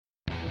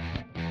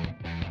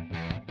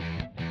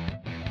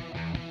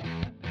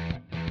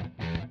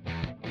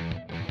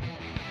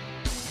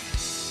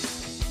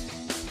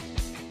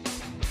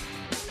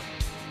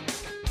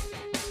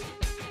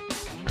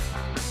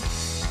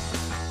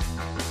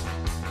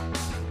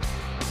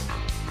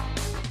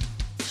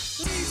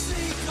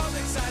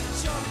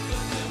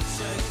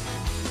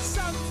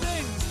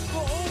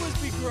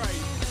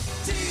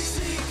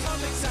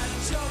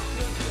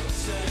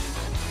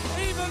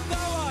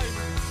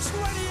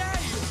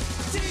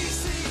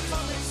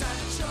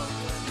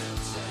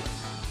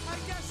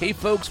Hey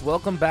folks,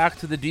 welcome back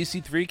to the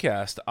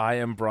DC3cast. I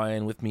am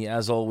Brian. With me,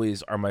 as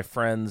always, are my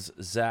friends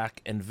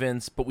Zach and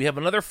Vince. But we have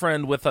another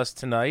friend with us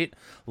tonight,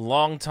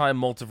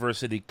 longtime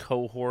Multiversity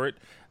cohort,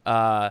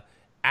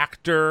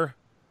 actor,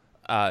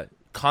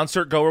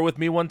 concert goer with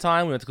me one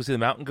time. We went to go see the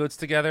Mountain Goats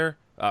together.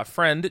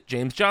 Friend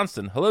James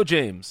Johnston. Hello,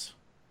 James.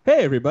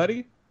 Hey,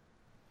 everybody.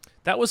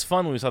 That was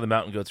fun when we saw the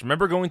Mountain Goats.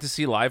 Remember going to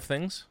see live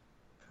things?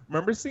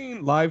 Remember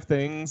seeing live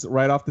things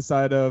right off the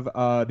side of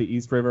the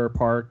East River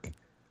Park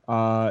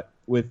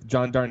with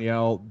John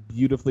Darnielle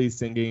beautifully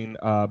singing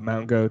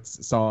Mountain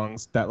Goats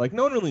songs that like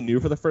no one really knew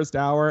for the first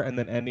hour, and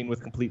then ending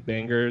with complete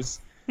bangers.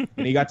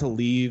 And you got to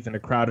leave in a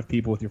crowd of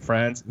people with your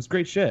friends. It was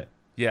great shit.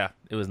 Yeah,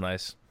 it was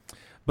nice.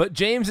 But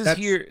James is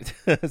here.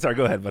 Sorry,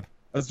 go ahead, bud.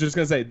 I was just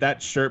going to say,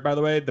 that shirt, by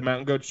the way, the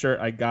Mountain Goat shirt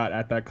I got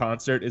at that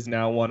concert is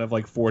now one of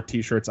like 4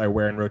 T-shirts I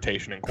wear in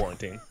rotation in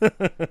quarantine.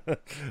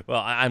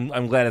 Well,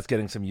 I'm glad it's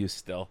getting some use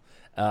still.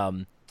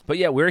 But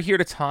yeah, we're here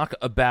to talk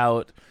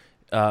about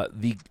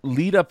the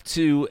lead up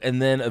to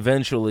and then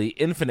eventually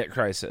Infinite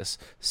Crisis.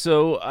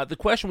 So the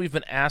question we've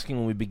been asking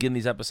when we begin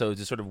these episodes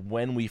is sort of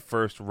when we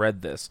first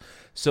read this.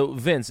 So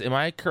Vince, am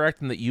I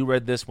correct in that you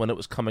read this when it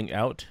was coming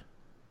out?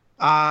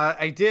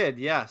 I did,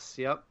 yes,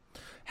 yep.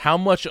 How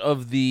much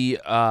of the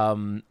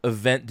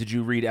event did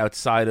you read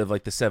outside of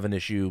like the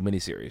 7-issue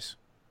miniseries?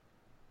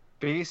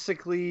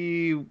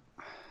 Basically,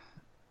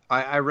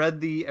 I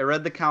read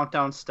the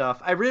countdown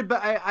stuff. I've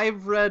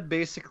read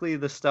basically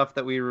the stuff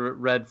that we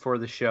read for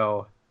the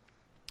show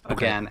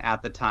again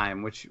at the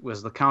time, which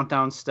was the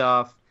countdown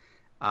stuff.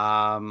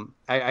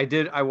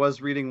 I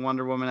was reading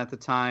Wonder Woman at the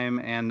time,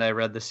 and I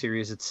read the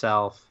series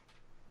itself.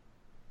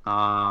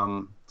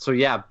 So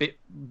yeah,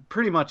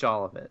 pretty much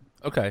all of it.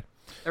 Okay.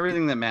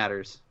 Everything that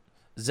matters.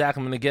 Zach,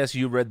 I'm going to guess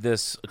you read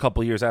this a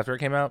couple years after it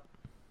came out?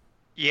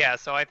 Yeah,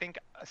 so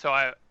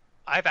I've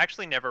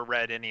actually never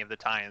read any of the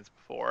tie-ins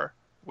before,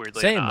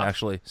 weirdly Same, enough.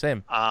 actually.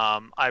 Same.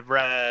 I've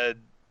read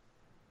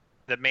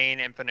the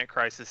main Infinite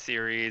Crisis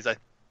series, I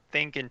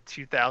think in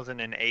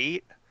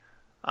 2008.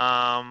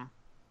 Kind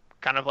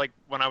of like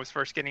when I was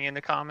first getting into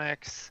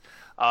comics.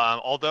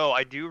 Although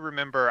I do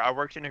remember I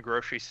worked in a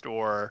grocery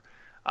store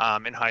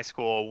in high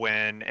school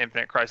when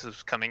Infinite Crisis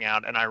was coming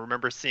out, and I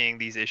remember seeing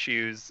these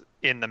issues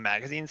in the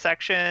magazine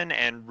section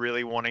and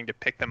really wanting to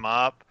pick them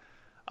up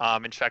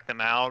and check them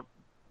out,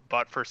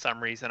 but for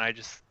some reason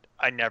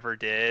I never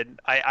did.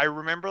 I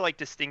remember like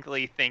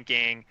distinctly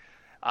thinking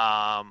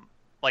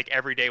like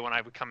every day when I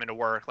would come into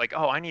work, like,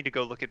 oh, I need to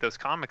go look at those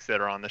comics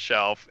that are on the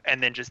shelf,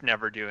 and then just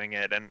never doing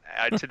it. And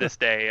to this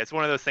day, it's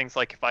one of those things,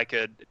 like if I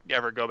could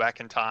ever go back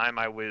in time,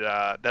 I would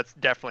that's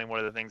definitely one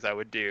of the things I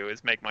would do,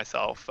 is make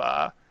myself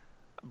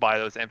buy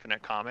those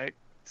Infinite comics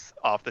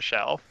off the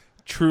shelf.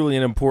 Truly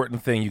an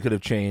important thing you could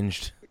have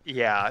changed.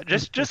 Yeah,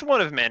 just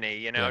one of many,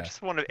 Yeah.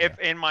 just one of, if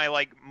in my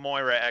like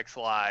Moira X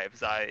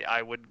lives,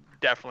 I would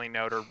definitely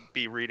know to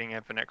be reading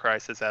Infinite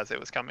Crisis as it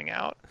was coming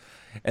out.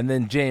 And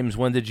then James,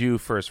 when did you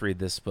first read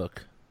this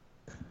book?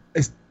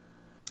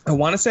 I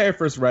want to say I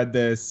first read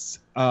this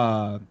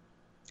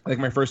like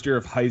my first year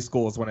of high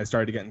school is when I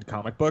started to get into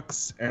comic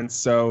books. And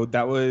so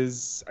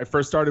I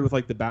first started with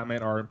like the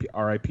Batman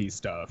RIP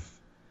stuff.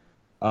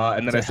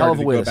 And then I started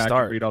to go back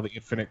and read all the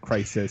Infinite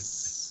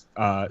Crisis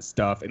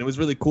stuff. And it was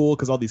really cool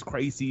because all these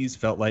crises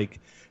felt like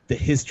the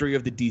history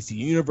of the DC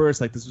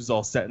universe. Like this was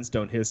all set in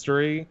stone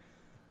history.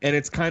 And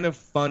it's kind of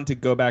fun to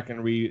go back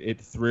and read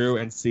it through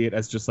and see it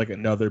as just like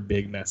another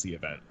big messy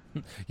event.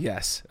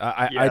 Yes,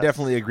 I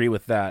definitely agree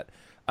with that.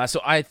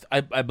 So I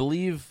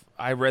believe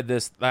I read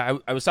this. I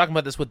was talking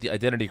about this with the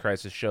Identity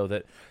Crisis show,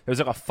 that there was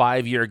like a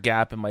 5-year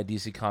gap in my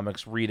DC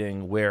Comics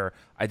reading where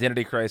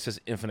Identity Crisis,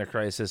 Infinite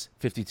Crisis,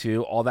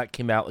 52, all that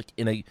came out like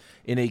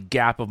in a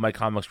gap of my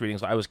comics reading.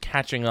 So I was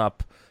catching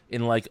up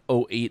in like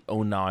 08,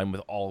 09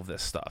 with all of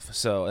this stuff.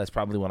 So that's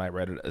probably when I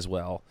read it as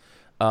well.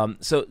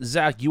 So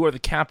Zach, you are the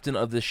captain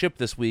of the ship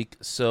this week.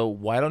 So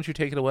why don't you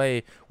take it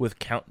away with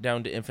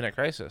Countdown to Infinite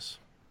Crisis?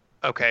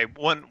 Okay,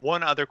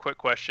 one other quick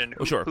question.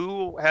 Oh, sure.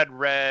 Who had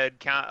read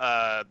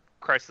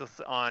Crisis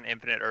on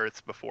Infinite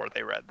Earths before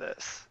they read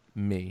this?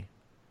 Me.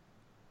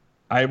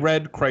 I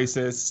read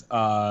Crisis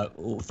for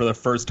the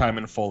first time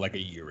in full like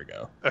a year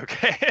ago.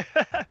 Okay.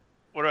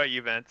 What about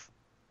you, Vince?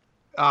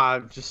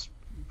 Just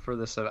for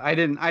this, I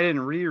didn't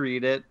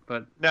reread it,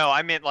 but No,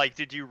 I meant like,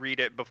 did you read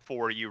it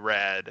before you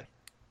read?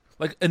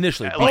 Like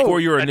initially, before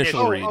your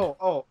initial read.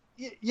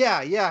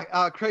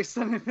 Yeah. Crisis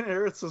on Infinite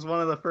Earths was one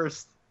of the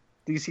first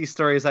DC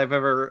stories I've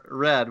ever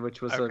read,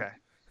 which was a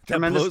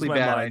tremendously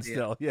bad idea.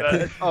 Still.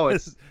 Yeah.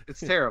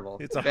 It's terrible.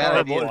 It's a bad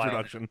horrible idea.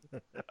 introduction.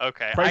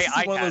 Okay. Crisis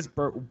is one of those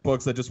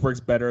books that just works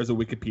better as a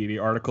Wikipedia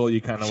article.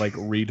 You kind of like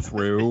read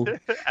through to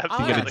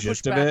get a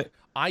gist of it.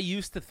 I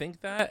used to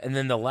think that, and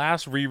then the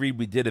last reread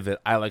we did of it,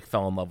 I like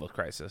fell in love with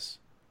Crisis.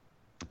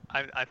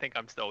 I think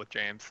I'm still with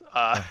James.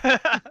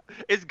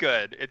 It's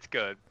good. It's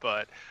good,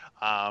 but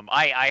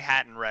I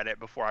hadn't read it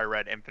before I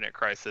read Infinite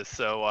Crisis,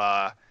 so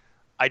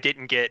I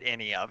didn't get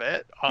any of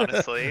it,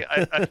 honestly.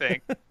 I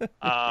think,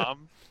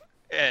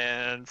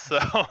 and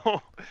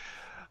so,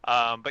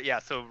 but yeah.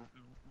 So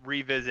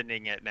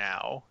revisiting it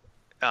now,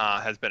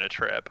 has been a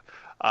trip.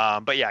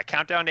 But yeah,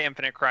 Countdown to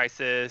Infinite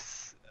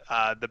Crisis,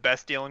 the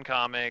best deal in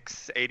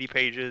comics, 80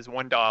 pages,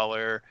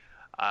 $1,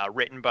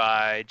 written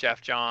by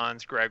Jeff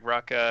Johns, Greg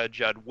Rucka,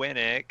 Judd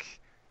Winnick,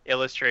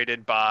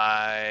 illustrated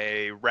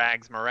by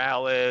Rags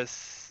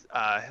Morales.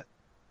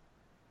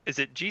 Is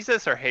it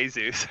Jesus or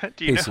Jesus?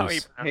 Do you know how he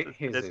pronounces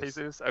it? Jesus.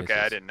 Jesus? Okay, Jesus.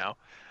 I didn't know.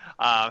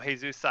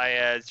 Jesus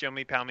Saez,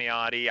 Jomi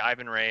Palmiotti,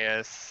 Ivan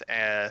Reyes,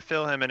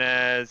 Phil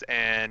Jimenez,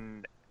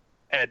 and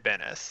Ed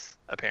Benes,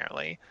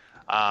 apparently.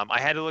 I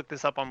had to look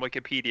this up on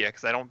Wikipedia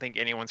because I don't think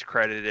anyone's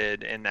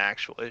credited in the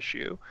actual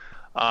issue.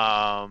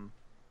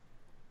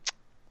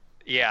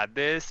 Yeah,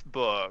 this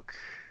book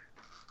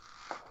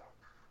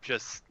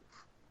just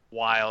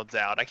wilds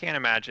out. I can't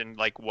imagine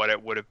like what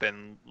it would have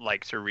been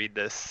like to read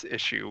this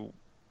issue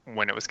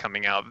when it was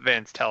coming out.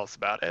 Vince, tell us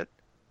about it.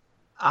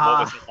 What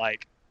was it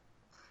like?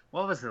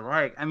 What was it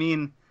like? I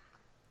mean,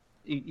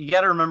 you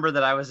got to remember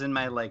that I was in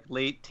my like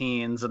late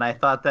teens, and I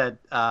thought that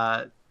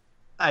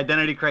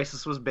Identity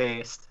Crisis was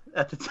based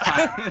at the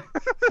time,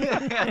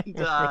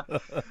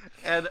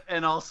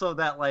 and also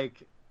that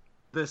like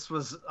this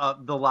was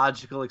the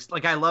logical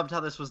like I loved how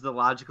this was the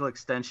logical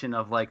extension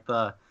of like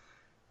the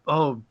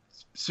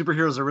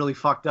superheroes are really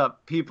fucked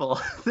up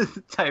people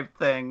type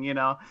thing, you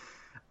know.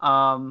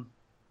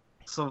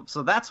 So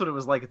that's what it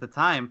was like at the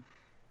time.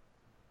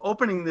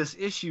 Opening this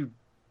issue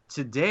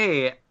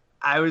today,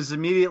 I was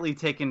immediately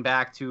taken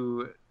back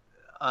to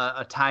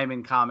a time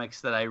in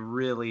comics that I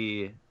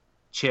really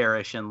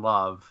cherish and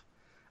love.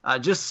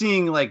 Just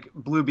seeing like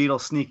Blue Beetle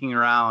sneaking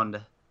around,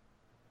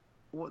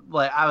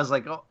 like I was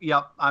like, oh,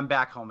 yep, I'm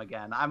back home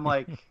again. I'm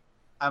like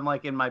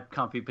in my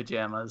comfy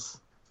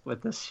pajamas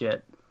with this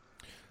shit.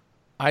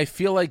 I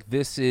feel like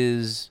this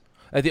is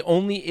the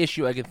only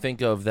issue I can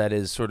think of that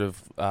is sort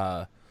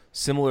of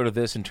similar to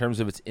this in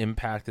terms of its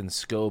impact and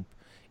scope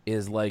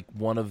is like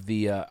one of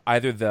the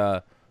either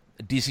the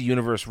DC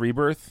Universe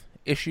Rebirth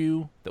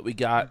issue that we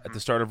got at the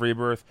start of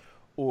Rebirth,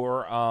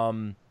 or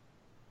I'm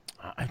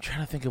trying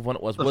to think of when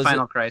it was. The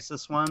Final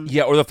Crisis one?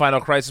 Yeah, or the Final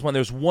Crisis one.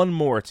 There's one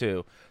more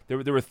too. There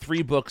were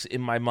 3 books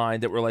in my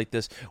mind that were like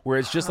this, where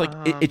it's just like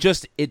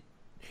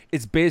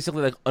it's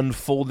basically like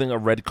unfolding a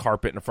red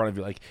carpet in front of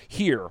you. Like,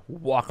 here,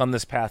 walk on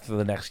this path for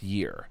the next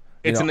year.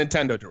 It's a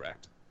Nintendo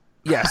Direct.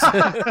 Yes.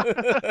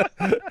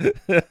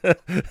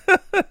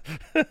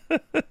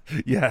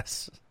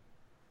 Yes.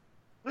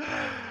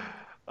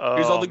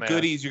 Here's all the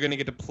goodies you're going to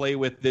get to play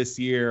with this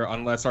year,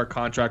 unless our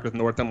contract with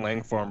Northam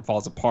Langform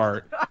falls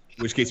apart,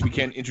 in which case we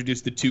can't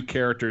introduce the 2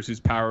 characters whose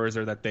powers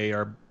are that they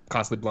are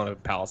constantly blown up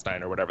in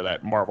Palestine or whatever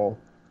that Marvel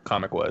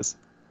comic was.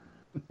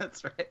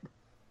 That's right.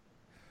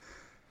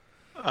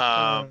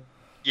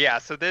 Yeah,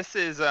 so this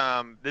is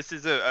a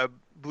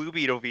Blue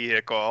Beetle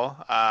vehicle.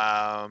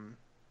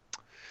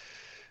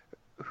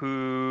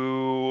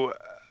 Who,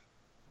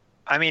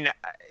 I mean,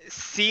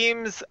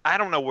 seems, I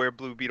don't know where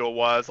Blue Beetle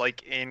was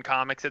like in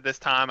comics at this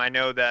time. I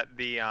know that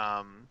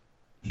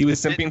he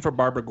was simping for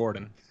Barbara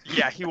Gordon.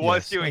 Yeah, he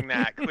was doing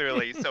that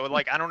clearly. So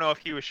like, I don't know if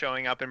he was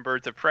showing up in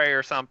Birds of Prey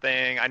or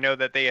something. I know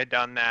that they had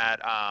done that.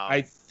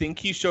 I think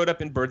he showed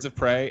up in Birds of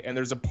Prey, and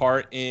there's a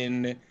part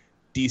in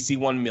DC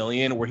 1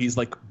 Million where he's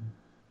like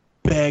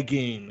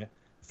begging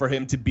for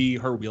him to be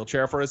her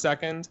wheelchair for a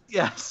second.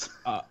 Yes.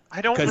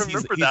 I don't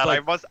remember that.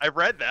 Like, I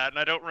read that and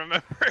I don't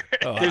remember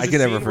it. There's I can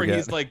never forget. Where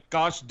he's like,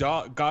 gosh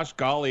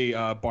golly,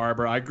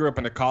 Barbara, I grew up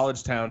in a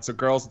college town, so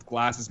girls with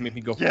glasses make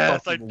me go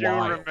yes, fucking I do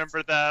wild.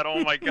 remember that.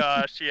 Oh my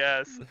gosh,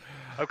 yes.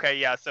 Okay,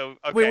 yeah, so...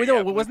 Okay, wait,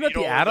 yeah, no, wasn't that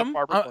the Atom?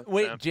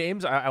 Wait,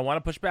 James, I want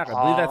to push back. I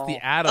believe that's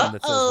the Atom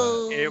that says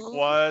that. It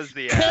was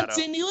the Atom.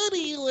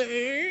 Continuity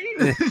alert!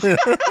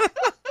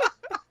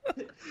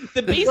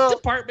 The base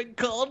department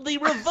called. They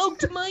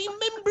revoked my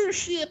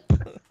membership.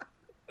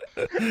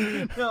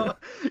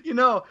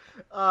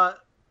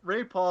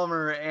 Ray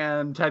Palmer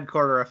and Ted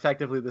Cord are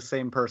effectively the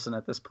same person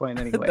at this point,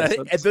 anyway.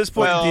 At this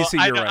point, in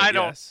DC, you're right.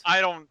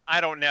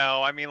 I don't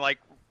know. I mean, like,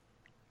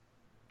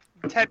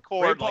 Ted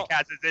Cord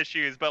has his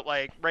issues, but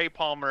like Ray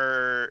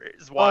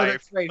Palmer's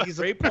wife. That's right.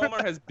 Ray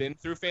Palmer has been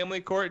through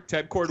family court.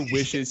 Ted Cord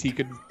wishes he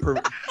could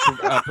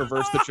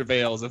perverse the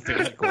travails of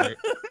family court.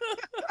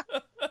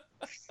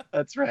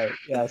 That's right.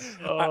 Yes.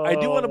 I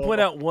do want to point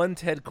out one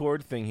Ted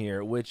Cord thing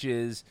here, which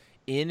is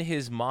in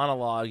his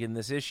monologue in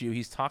this issue,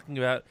 he's talking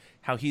about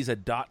how he's a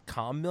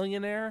 .com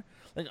millionaire.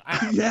 Like,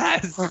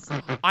 yes,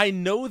 I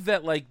know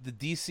that like the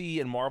DC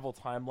and Marvel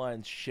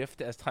timelines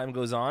shift as time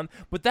goes on,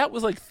 but that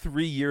was like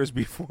 3 years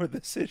before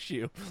this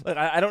issue. Like,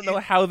 I don't know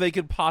how they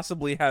could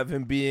possibly have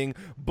him being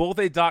both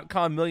a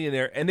 .com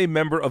millionaire and a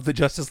member of the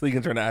Justice League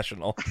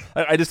International.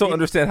 I just don't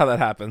understand how that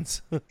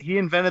happens. He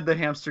invented the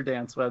hamster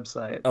dance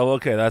website. Oh,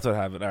 okay, that's what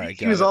happened. All right,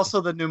 he was also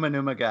the Numa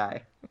Numa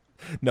guy.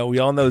 No, we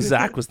all know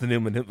Zach was the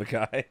Numa Numa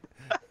guy.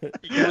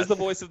 He was the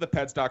voice of the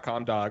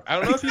Pets.com dog. I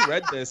don't know if you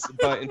read this,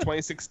 but in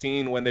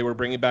 2016, when they were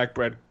bringing back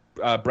Bread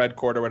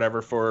Court or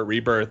whatever for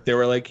Rebirth, they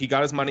were like, he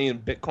got his money in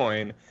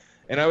Bitcoin.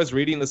 And I was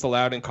reading this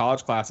aloud in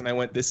college class, and I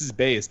went, this is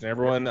based. And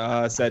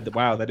everyone said,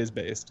 wow, that is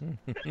based.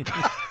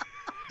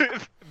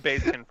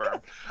 Based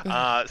confirmed.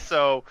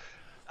 So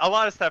a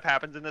lot of stuff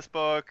happens in this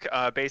book.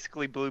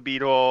 Basically, Blue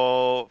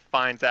Beetle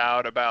finds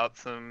out about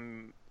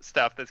some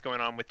stuff that's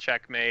going on with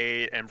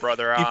Checkmate and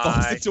Brother He Eye.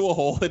 falls into a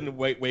hole and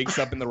wakes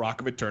up in the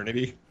Rock of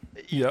Eternity.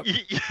 Yep.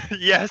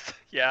 Yes,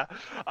 yeah.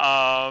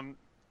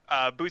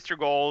 Booster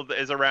Gold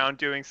is around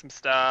doing some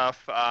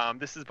stuff.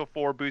 This is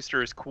before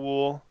Booster is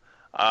cool.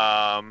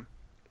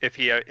 If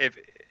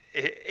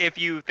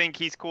you think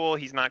he's cool,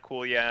 he's not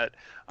cool yet.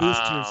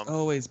 Booster's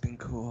always been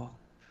cool.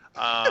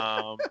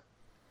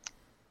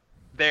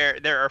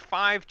 There are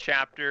 5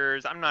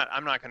 chapters. I'm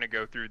not going to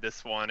go through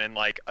this one in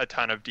like a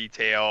ton of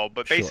detail,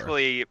 but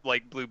basically,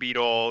 like, Blue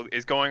Beetle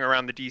is going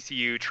around the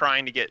DCU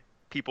trying to get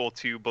people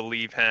to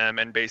believe him,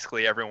 and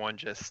basically everyone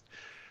just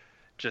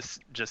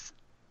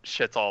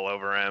shits all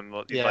over him.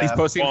 Yeah. Like, He's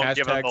posting won't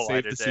give him hashtag the light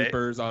Save the of day.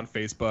 Supers on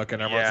Facebook,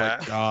 and everyone's Yeah.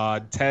 like,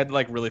 God, Ted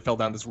like really fell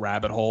down this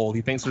rabbit hole.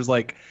 He thinks there's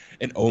like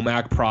an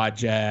OMAC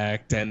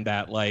project, and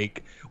that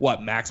like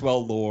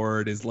Maxwell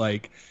Lord is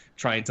like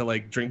trying to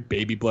like drink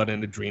baby blood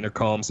and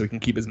adrenochrome so he can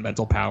keep his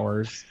mental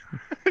powers.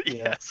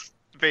 Yes,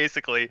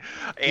 basically.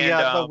 And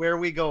Yeah, the where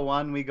we go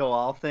one, we go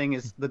all thing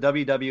is the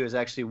WW is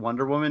actually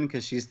Wonder Woman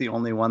because she's the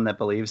only one that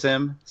believes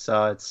him.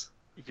 So it's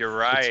you're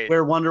right.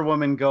 where Wonder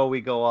Woman go,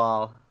 we go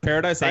all.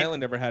 Paradise Island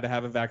never had to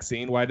have a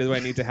vaccine. Why do I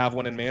need to have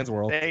one in Man's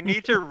World? They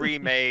need to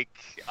remake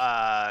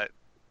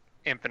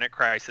Infinite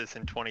Crisis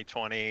in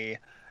 2020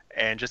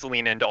 and just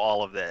lean into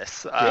all of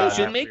this. They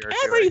should make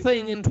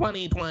everything in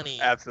 2020.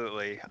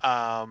 Absolutely.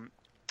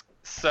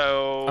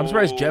 So I'm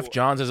surprised Jeff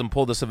Johns hasn't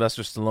pulled a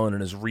Sylvester Stallone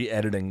and is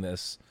re-editing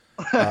this,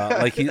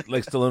 like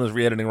Stallone is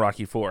re-editing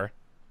Rocky IV.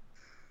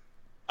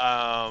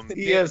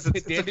 Yes,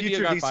 it's a Dan DiDio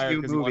future got fired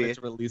DCU because he wanted movie.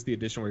 to release the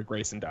edition where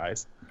Grayson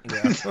dies.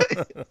 Yeah.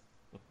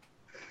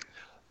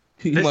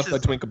 He This left is-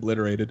 that twink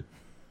obliterated.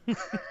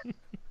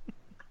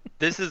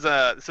 This is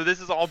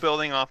all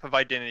building off of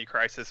Identity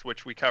Crisis,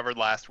 which we covered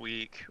last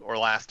week or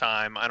last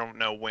time. I don't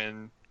know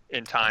when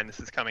in time this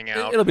is coming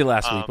out. It'll be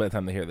last week by the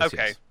time they hear this.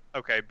 Okay. Yes.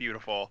 Okay,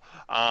 beautiful.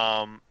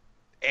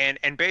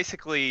 And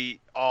basically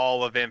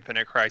all of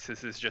Infinite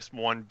Crisis is just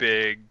one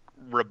big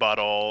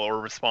rebuttal or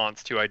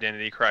response to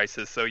Identity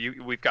Crisis. So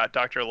we've got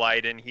Dr.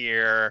 Light in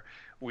here.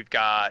 We've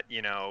got,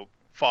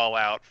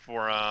 Fallout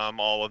Forum,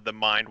 all of the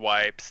mind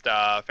wipe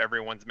stuff.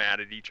 Everyone's mad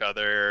at each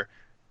other.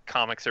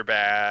 Comics are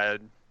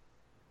bad.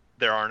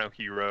 There are no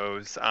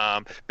heroes.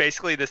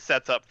 Basically, this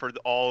sets up for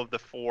all of the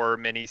 4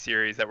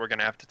 miniseries that we're going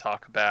to have to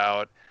talk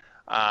about.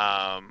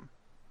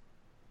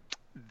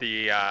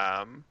 The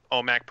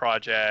OMAC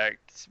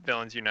Project,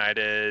 Villains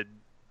United,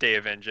 Day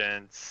of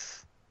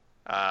Vengeance,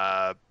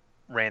 Rand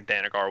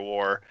Thanagar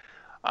War.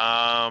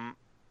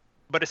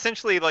 But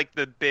essentially, like,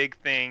 the big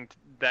thing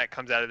that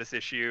comes out of this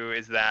issue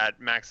is that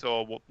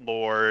Maxwell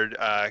Lord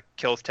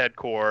kills Ted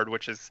Cord,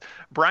 which is...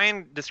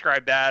 Brian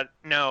described that.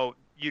 No,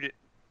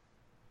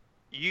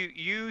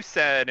 you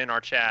said in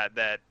our chat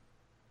that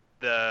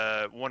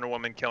the Wonder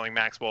Woman killing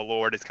Maxwell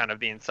Lord is kind of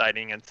the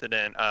inciting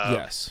incident of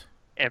Yes.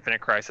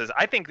 Infinite Crisis.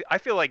 I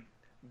feel like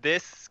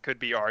this could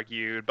be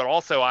argued, but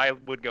also I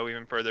would go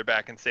even further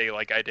back and say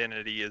like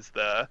Identity is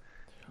the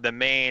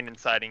main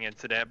inciting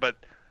incident. But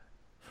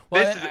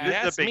Well, this is a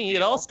That's big me.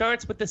 deal. It all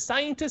starts with the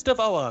scientist of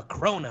our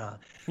Krona,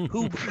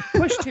 who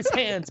pushed his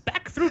hands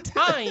back through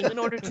time in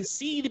order to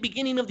see the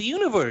beginning of the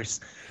universe.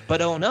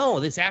 But oh no,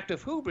 this act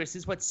of hubris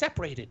is what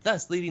separated,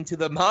 thus leading to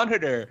the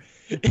Monitor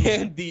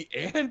and the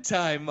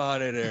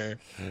Anti-Monitor.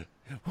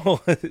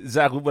 Well,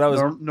 exactly what I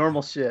was.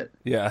 Normal shit.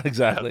 Yeah,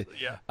 exactly.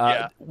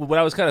 Yeah. What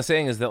I was kind of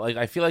saying is that, like,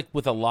 I feel like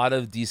with a lot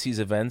of DC's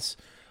events,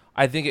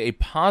 I think a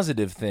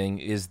positive thing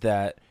is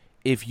that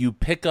if you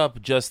pick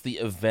up just the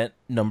event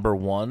number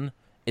 1,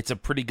 it's a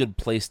pretty good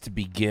place to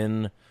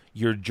begin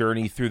your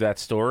journey through that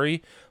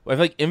story. I feel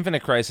like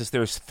Infinite Crisis,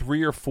 there's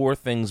 3 or 4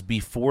 things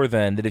before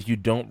then that if you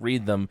don't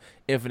read them,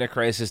 Infinite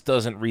Crisis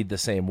doesn't read the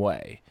same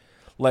way.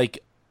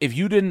 Like, if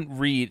you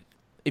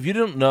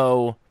don't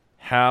know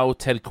how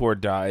Ted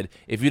Cord died,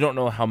 if you don't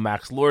know how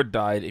Max Lord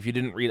died, if you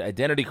didn't read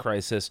Identity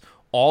Crisis,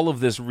 all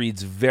of this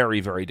reads very,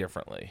 very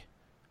differently.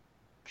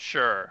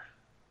 Sure.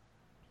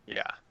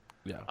 Yeah.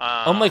 Yeah.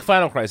 Unlike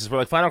Final Crisis, where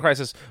like Final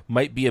Crisis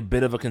might be a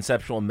bit of a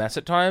conceptual mess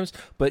at times,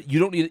 but you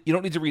don't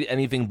need to read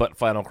anything but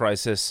Final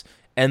Crisis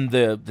and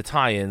the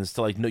tie-ins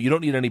to you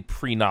don't need any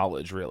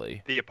pre-knowledge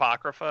really. The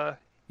Apocrypha.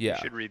 Yeah. You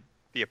should read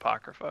the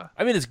Apocrypha.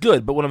 I mean, it's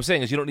good, but what I'm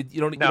saying is you don't need.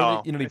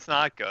 It's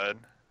not good.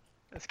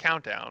 It's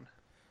Countdown.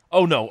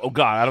 Oh no! Oh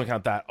god! I don't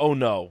count that. Oh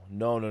no!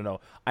 No!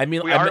 I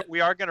mean,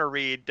 we are gonna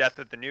read Death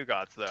of the New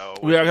Gods though.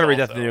 We are gonna read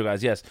Death of the New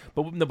Gods, yes.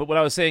 But what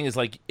I was saying is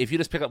like if you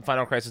just pick up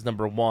Final Crisis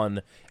number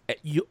 1,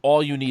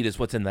 all you need is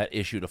what's in that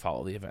issue to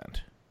follow the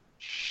event.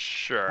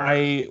 Sure.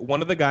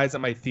 One of the guys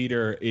at my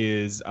theater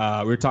is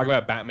we were talking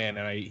about Batman,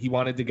 and he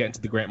wanted to get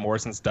into the Grant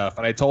Morrison stuff,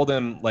 and I told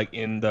him like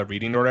in the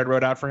reading note I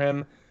wrote out for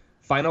him,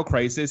 Final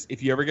Crisis,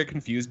 if you ever get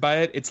confused by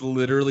it, it's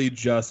literally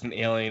just an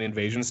alien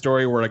invasion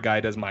story where a guy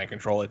does mind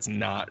control. It's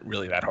not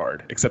really that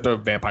hard, except a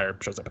vampire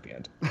shows up at the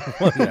end.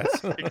 Well,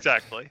 yes.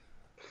 Exactly.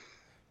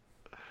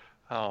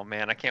 Oh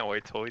man, I can't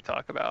wait till we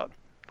talk about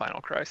Final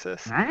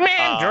Crisis.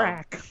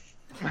 Mandrake!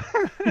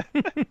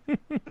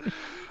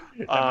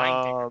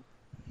 the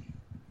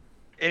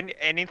mind.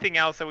 Anything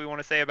else that we want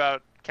to say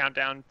about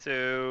Countdown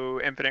to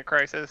Infinite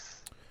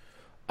Crisis?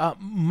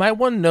 My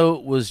one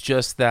note was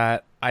just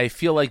that I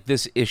feel like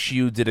this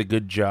issue did a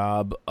good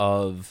job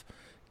of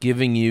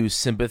giving you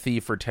sympathy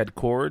for Ted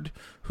Kord,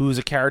 who's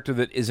a character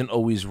that isn't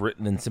always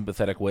written in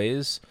sympathetic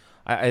ways.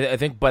 I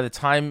think by the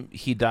time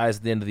he dies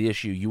at the end of the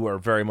issue, you are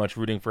very much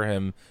rooting for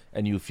him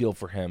and you feel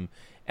for him.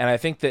 And I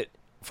think that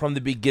from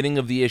the beginning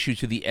of the issue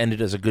to the end, it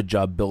does a good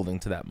job building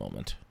to that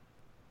moment.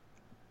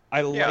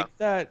 I like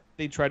that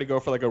they try to go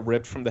for like a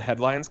ripped from the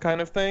headlines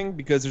kind of thing,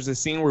 because there's a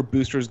scene where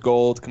Booster's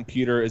gold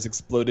computer is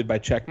exploded by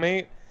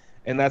Checkmate,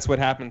 and that's what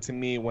happened to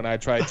me when I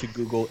tried to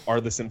Google,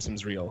 are the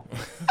Simpsons real?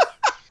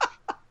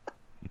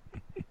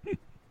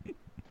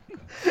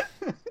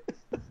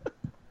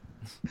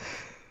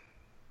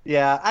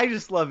 Yeah, I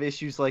just love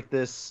issues like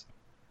this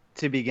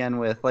to begin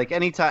with. Like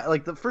anytime,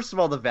 like first of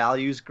all, the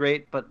value's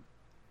great, but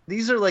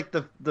these are like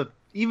the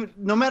even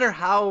no matter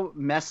how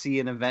messy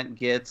an event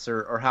gets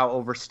or how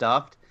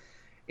overstuffed,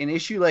 an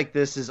issue like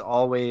this is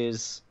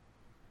always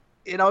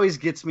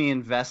gets me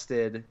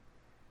invested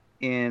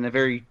in a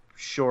very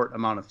short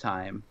amount of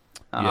time.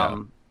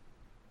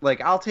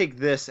 Like I'll take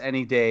this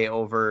any day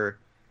over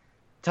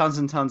tons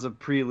and tons of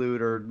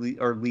prelude or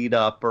lead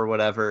up or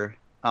whatever.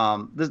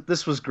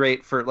 This was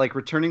great for like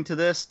returning to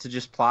this to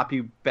just plop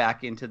you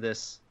back into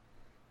this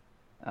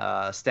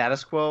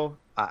status quo.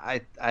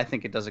 I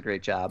think it does a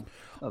great job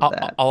of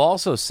that. I'll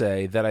also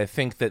say that I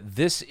think that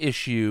this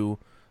issue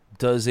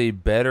does a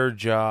better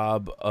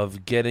job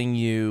of getting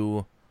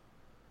you.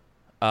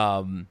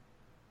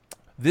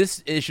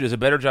 This issue does a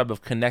better job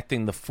of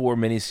connecting the 4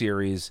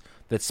 miniseries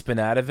that spin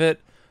out of it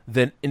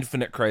than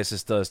Infinite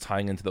Crisis does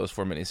tying into those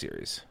 4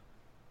 miniseries.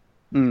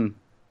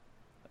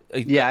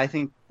 Yeah, I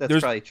think that's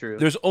probably true.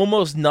 There's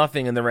almost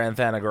nothing in the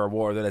Ranthanagar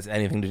War that has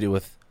anything to do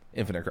with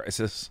Infinite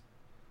Crisis.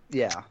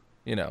 Yeah.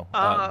 You know.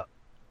 I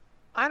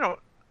don't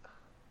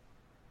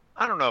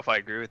know if I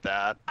agree with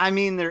that. I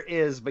mean, there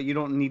is, but you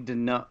don't need to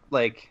know.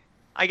 Like,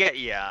 I guess.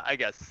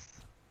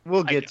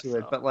 We'll get to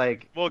it, but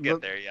like, we'll get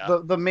there. Yeah.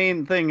 The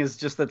main thing is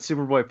just that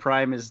Superboy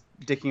Prime is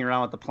dicking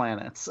around with the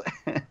planets.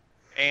 And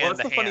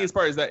that's the funniest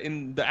part is that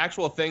in the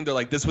actual thing, they're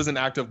like, this was an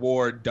act of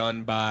war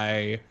done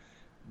by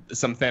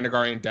some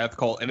Thanagarian death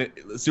cult, and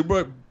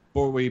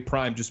Superboy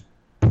Prime just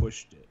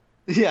pushed it.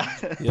 Yeah.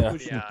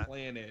 Pushed the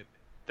planet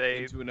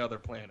into another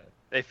planet.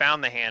 They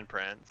found the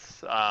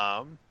handprints,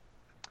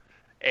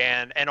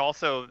 and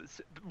also,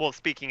 well,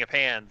 speaking of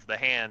hands, the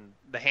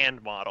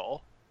hand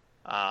model,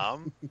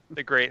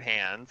 the great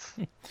hands.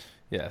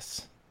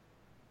 Yes.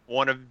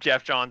 One of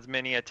Jeff John's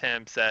many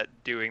attempts at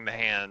doing the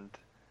hand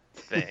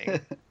thing.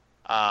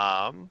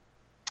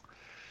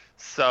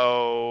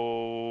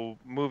 So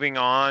moving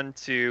on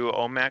to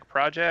OMAC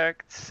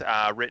Project,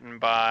 written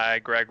by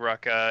Greg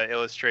Rucka,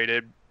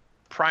 illustrated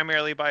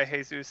primarily by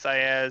Jesus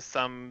Saez,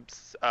 some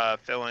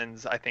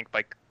fill-ins, I think,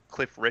 by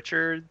Cliff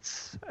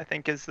Richards, I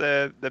think is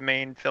the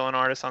main fill-in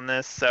artist on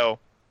this. So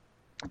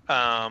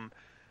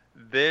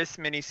this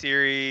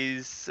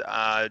miniseries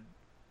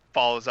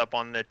follows up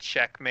on the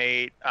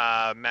Checkmate,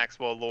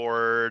 Maxwell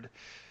Lord,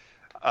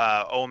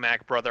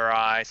 OMAC Brother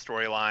Eye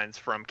storylines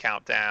from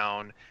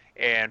Countdown,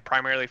 and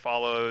primarily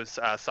follows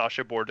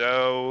Sasha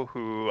Bordeaux,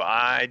 who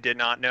I did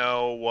not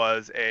know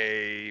was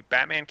a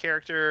Batman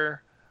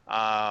character.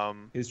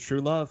 His true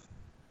love.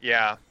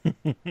 Yeah.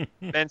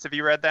 Vince, have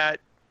you read that?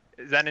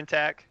 Is that in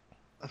tech?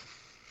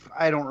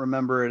 I don't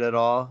remember it at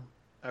all.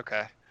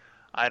 Okay.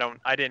 I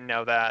didn't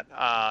know that.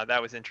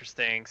 That was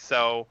interesting.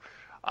 So,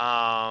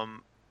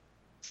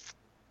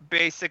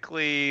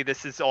 basically,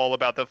 this is all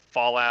about the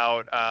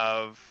fallout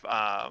of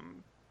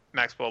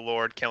Maxwell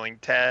Lord killing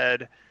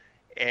Ted,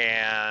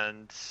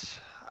 and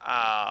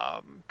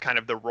kind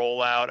of the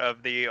rollout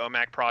of the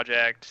OMAC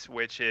project,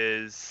 which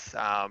is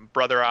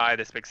Brother Eye,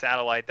 this big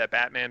satellite that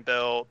Batman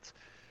built,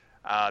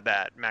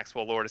 that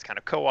Maxwell Lord has kind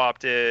of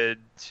co-opted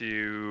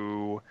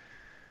to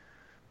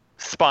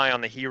spy on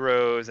the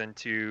heroes and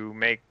to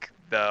make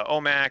the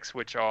OMACs,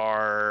 which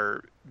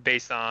are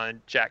based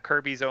on Jack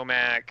Kirby's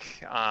OMAC,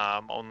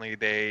 only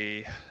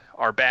they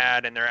are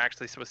bad, and they're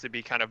actually supposed to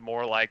be kind of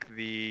more like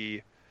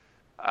the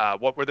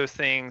what were those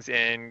things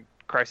in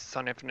Crisis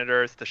on Infinite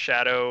Earths, the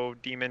shadow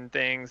demon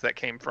things that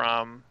came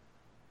from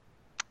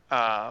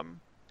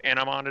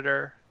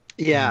Animonitor.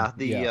 Yeah,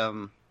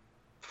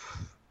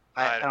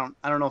 I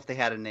don't know if they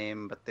had a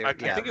name, but they're. I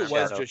think it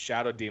was just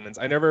shadow demons.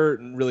 I never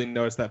really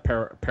noticed that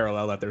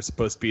parallel that they're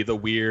supposed to be the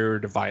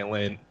weird,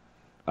 violent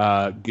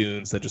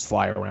goons that just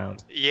fly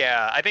around.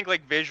 Yeah, I think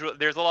like there's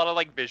a lot of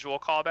like visual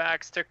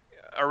callbacks to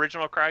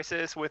original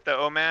Crisis with the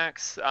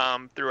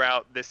OMACs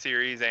throughout this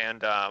series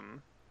and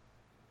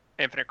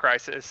Infinite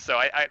Crisis. So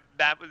I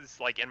that was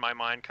like in my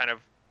mind kind of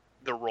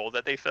the role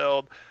that they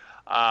filled.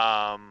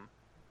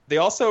 They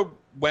also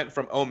went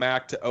from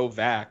OMAC to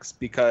OVAX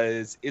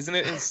because isn't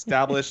it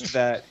established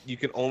that you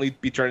can only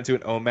be turned into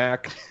an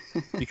OMAC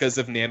because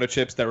of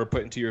nanochips that were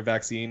put into your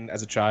vaccine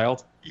as a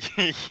child?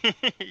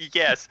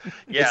 Yes.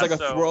 Yeah, it's like a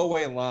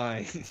throwaway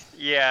line.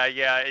 Yeah.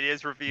 It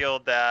is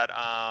revealed that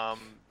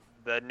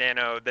the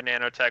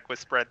nanotech was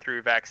spread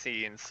through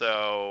vaccines.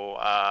 So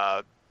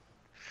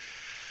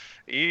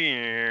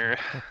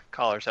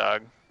collar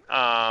tug.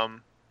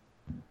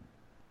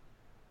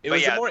 It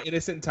was a more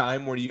innocent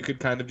time where you could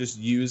kind of just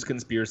use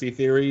conspiracy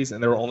theories,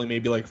 and there were only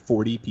maybe like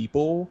 40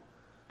 people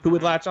who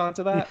would latch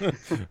onto that.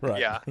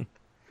 Right.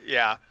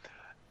 Yeah.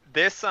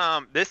 This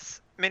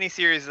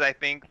miniseries is, I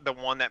think, the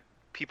one that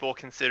people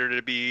consider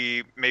to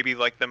be maybe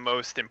like the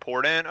most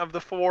important of the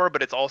four,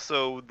 but it's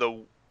also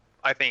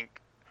I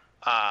think,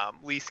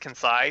 least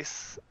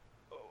concise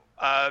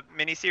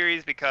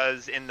miniseries,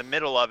 because in the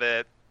middle of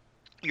it,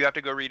 you have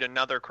to go read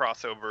another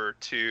crossover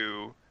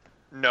to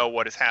know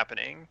what is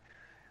happening.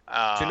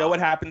 To know what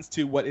happens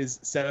to what is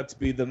set up to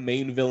be the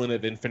main villain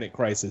of Infinite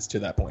Crisis to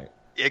that point.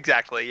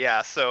 Exactly,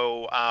 yeah.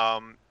 So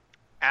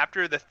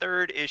after the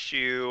third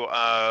issue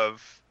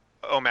of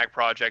OMAC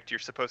Project, you're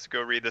supposed to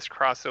go read this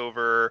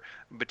crossover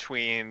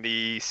between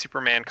the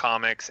Superman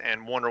comics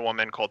and Wonder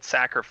Woman called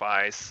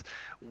Sacrifice,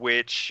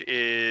 which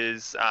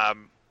is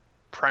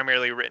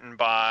primarily written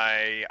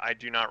by, I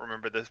do not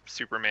remember the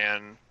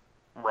Superman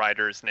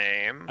writer's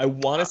name. I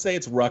want to say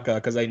it's Rucka,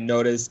 because I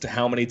noticed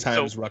how many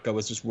times Rucka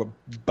was just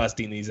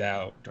busting these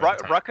out.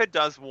 Rucka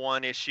does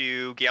one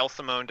issue, Gail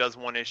Simone does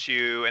one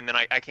issue, and then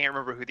I can't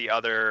remember who the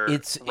other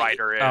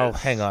writer is. Oh,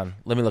 hang on.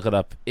 Let me look it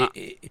up.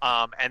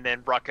 And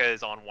then Rucka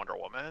is on Wonder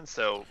Woman,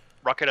 so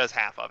Rucka does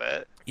half of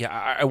it.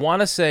 Yeah, I want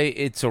to say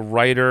it's a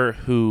writer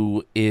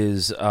who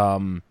is...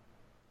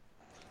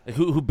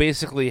 Who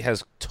basically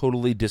has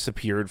totally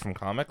disappeared from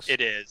comics.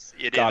 It is.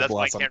 God That's why I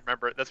bless him. can't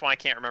remember. That's why I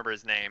can't remember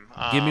his name.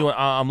 Give me one.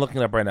 I'm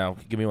looking it up right now.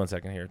 Give me 1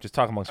 second here. Just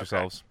talk amongst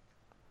yourselves.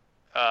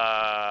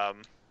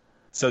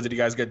 So did you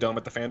guys get Dome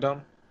at the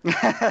Fandom?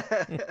 I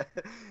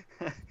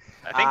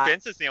think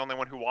Vince is the only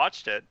one who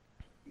watched it.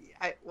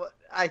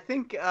 I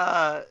think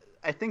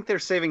they're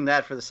saving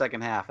that for the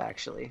second half,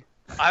 actually.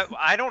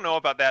 I don't know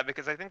about that,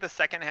 because I think the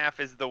second half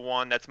is the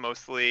one that's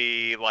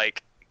mostly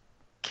like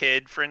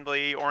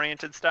kid-friendly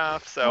oriented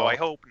stuff. So I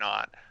hope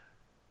not.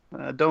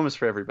 Dome is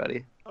for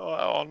everybody.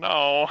 Oh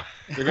no!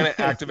 They're going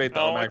to activate the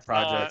OMAC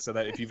project so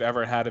that if you've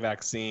ever had a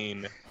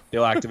vaccine,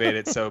 they'll activate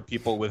it so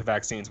people with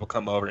vaccines will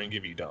come over and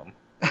give you Dome.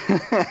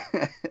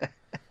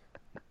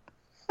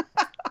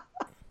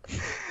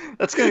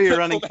 That's going to be a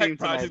running theme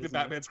project. tonight. And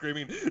Batman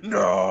screaming,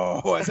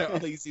 "No!" As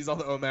he sees all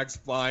the OMACs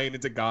flying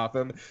into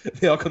Gotham,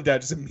 they all come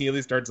down, just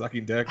immediately start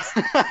sucking dicks.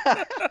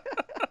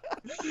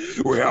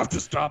 We have to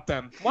stop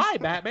them. Why,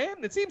 Batman?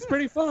 It seems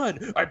pretty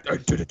fun. I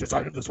didn't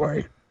design them this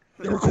way.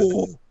 They were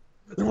cool.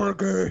 They weren't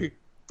gay.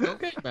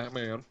 Okay,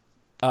 Batman.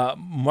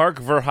 Mark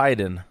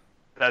Verheiden.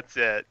 That's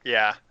it.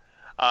 Yeah.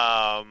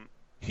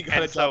 He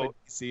got a job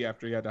at DC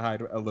after he had to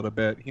hide a little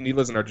bit. He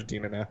lives in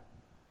Argentina now.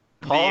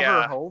 Paul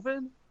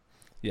Verhoeven?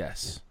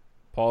 Yes.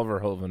 Paul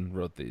Verhoeven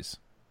wrote these.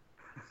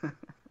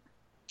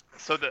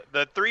 So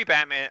the three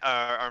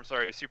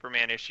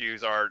Superman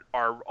issues are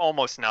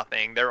almost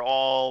nothing. They're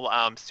all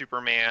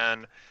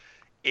Superman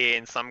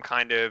in some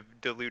kind of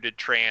deluded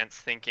trance,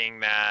 thinking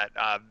that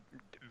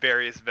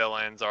various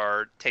villains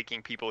are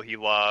taking people he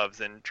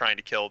loves and trying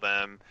to kill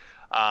them.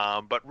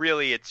 But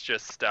really, it's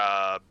just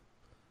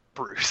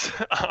Bruce.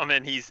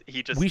 And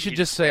We should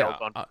just say,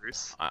 on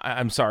Bruce.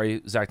 I'm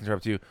sorry, Zach, to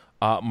interrupt you.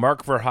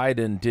 Mark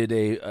Verheiden did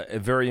a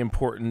very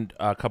important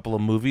couple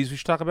of movies we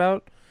should talk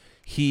about.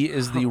 He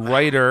is the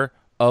writer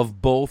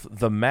of both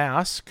The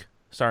Mask,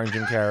 starring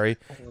Jim Carrey,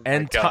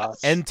 and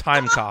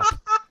Time Cop.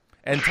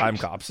 And Time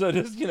Cop. So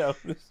just,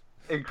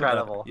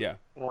 Incredible. Yeah.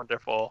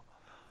 Wonderful.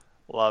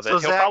 Love it. So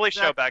He'll probably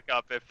show back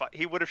up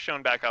he would have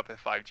shown back up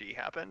if 5G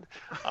happened.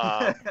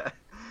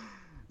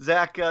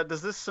 Zach,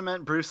 does this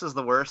cement Bruce as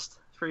the worst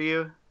for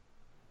you?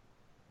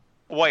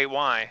 Wait,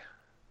 why?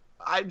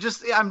 I'm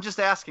just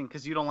asking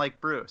because you don't like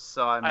Bruce.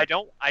 So I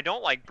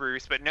don't like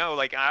Bruce, but no,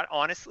 like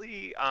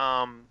honestly,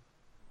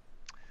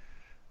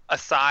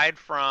 aside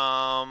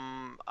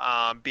from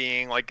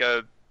being like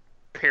a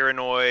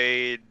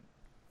paranoid,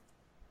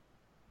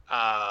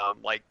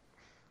 like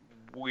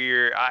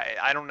weird,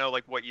 I don't know,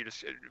 like what you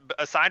just,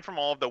 aside from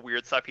all of the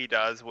weird stuff he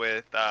does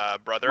with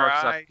Brother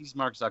Eye, he's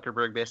Mark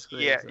Zuckerberg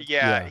basically.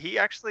 Yeah, he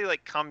actually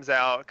like comes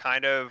out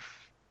kind of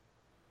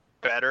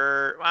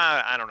better.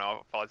 I don't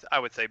know if I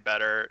would say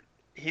better.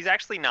 He's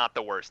actually not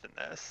the worst in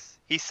this.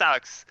 He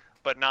sucks,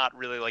 but not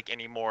really like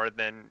any more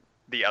than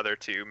the other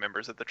two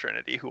members of the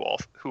Trinity who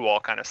all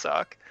kind of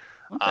suck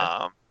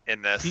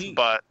in this.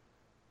 But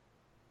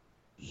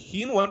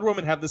he and Wonder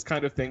Woman have this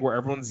kind of thing where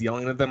everyone's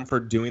yelling at them for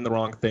doing the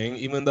wrong thing,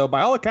 even though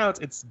by all accounts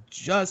it's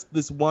just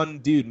this one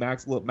dude,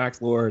 Max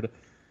Lord,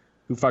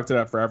 who fucked it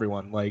up for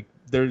everyone. Like,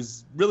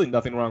 there's really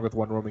nothing wrong with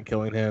Wonder Woman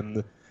killing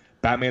him.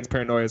 Batman's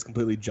paranoia is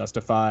completely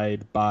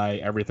justified by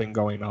everything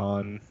going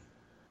on.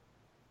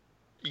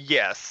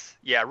 Yes.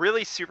 Yeah,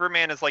 really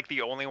Superman is like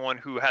the only one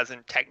who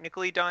hasn't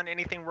technically done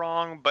anything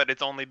wrong, but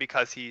it's only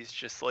because he's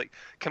just like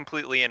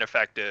completely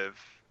ineffective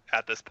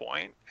at this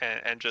point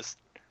and just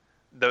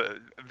the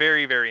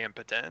very, very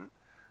impotent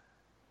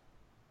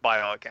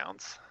by all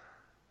accounts.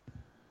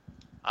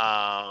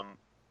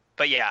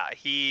 but yeah,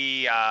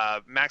 he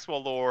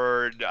Maxwell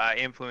Lord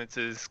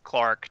influences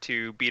Clark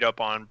to beat up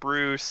on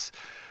Bruce,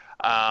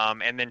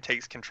 and then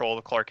takes control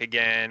of Clark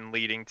again,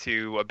 leading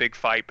to a big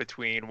fight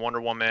between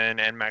Wonder Woman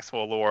and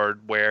Maxwell Lord,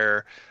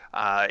 where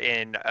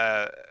in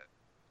a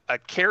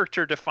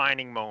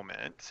character-defining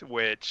moment,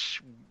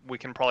 which we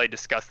can probably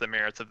discuss the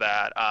merits of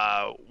that,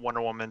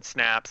 Wonder Woman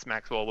snaps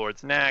Maxwell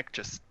Lord's neck,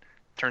 just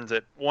turns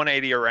it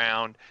 180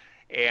 around,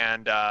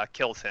 and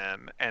kills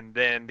him. And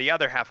then the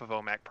other half of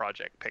OMAC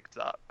Project picks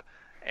up,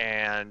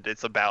 and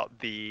it's about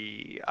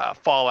the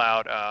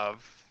fallout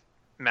of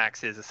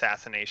Max's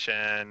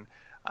assassination.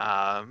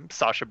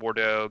 Sasha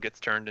Bordeaux gets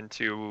turned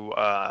into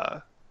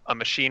a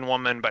machine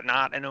woman, but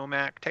not an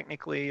OMAC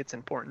technically. It's an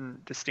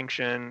important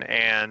distinction.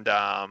 And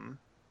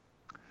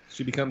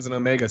she becomes an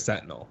Omega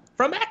Sentinel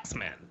from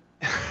X-Men.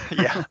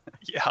 yeah.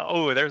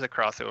 Oh, there's a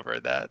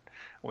crossover that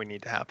we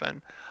need to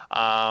happen.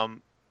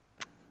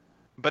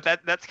 But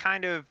that's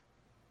kind of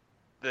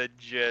the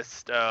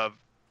gist of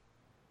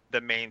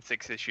the main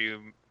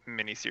 6-issue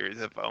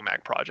miniseries of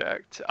OMAC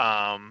Project.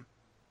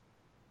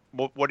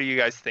 What do you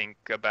guys think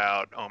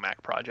about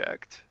OMAC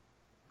Project?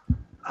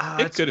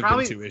 It could have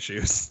been 2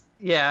 issues.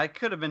 Yeah, it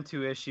could have been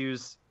 2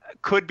 issues.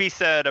 Could be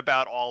said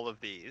about all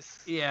of these.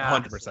 Yeah,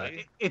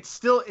 100%.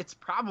 It's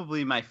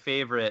probably my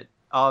favorite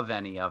of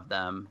any of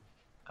them.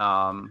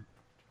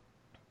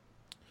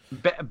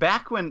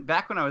 Back when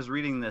I was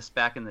reading this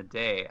back in the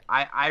day,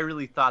 I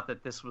really thought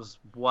that this was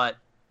what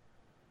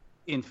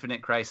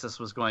Infinite Crisis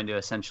was going to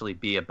essentially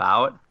be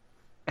about,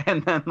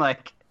 and then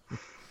like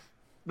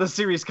the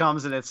series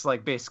comes and it's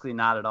like basically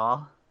not at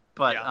all.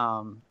 But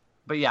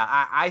yeah.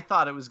 I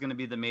thought it was going to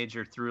be the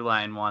major through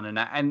line one, and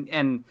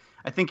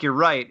I think you're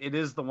right. It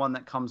is the one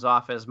that comes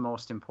off as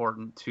most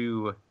important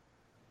to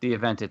the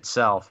event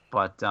itself.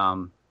 But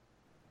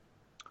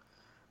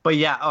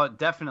yeah, it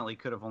definitely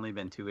could have only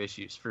been 2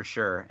 issues for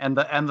sure. And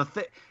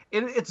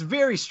it's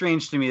very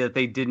strange to me that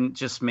they didn't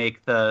just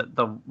make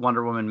the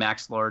Wonder Woman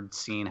Max Lord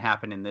scene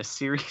happen in this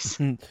series.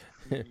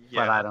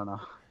 But I don't know.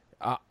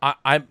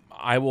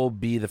 I will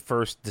be the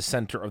first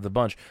dissenter of the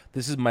bunch.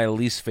 This is my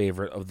least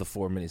favorite of the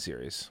 4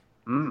 miniseries.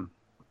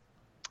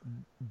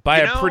 By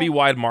a pretty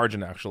wide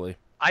margin, actually.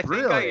 I think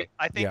Really?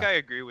 I think I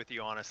agree with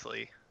you,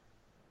 honestly.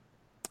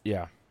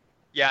 Yeah.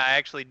 Yeah,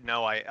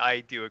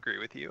 I do agree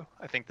with you.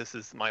 I think this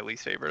is my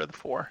least favorite of the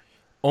 4.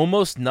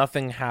 Almost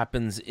nothing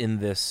happens in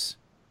this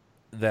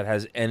that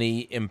has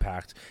any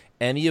impact.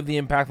 Any of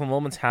the impactful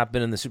moments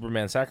happen in the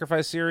Superman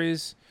Sacrifice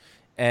series,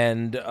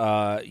 and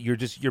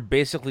you're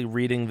basically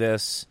reading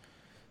this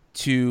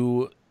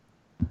to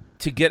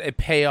get a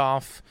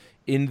payoff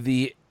in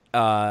the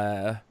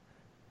OMAC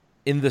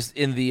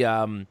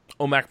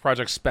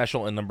Project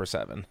special in number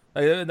 7.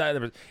 And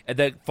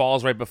that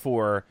falls right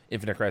before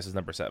Infinite Crisis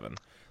number 7.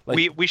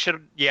 Like, we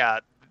should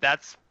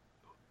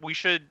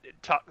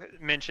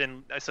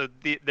mention. So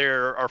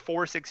there are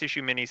 4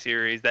 6-issue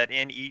miniseries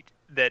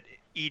that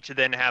each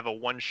then have a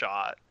one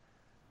shot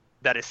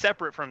that is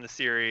separate from the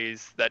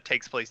series that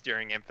takes place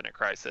during Infinite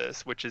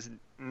Crisis, which is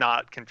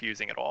not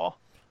confusing at all.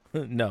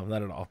 No,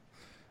 not at all.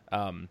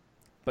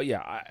 But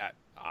yeah,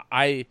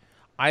 I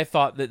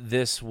thought that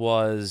this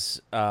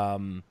was,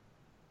 for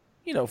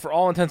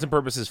all intents and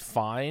purposes,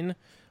 fine,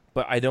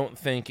 but I don't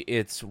think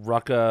it's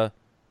Rucka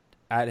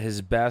at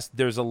his best.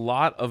 There's a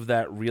lot of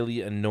that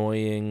really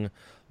annoying,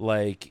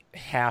 like,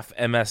 half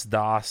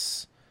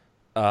MS-DOS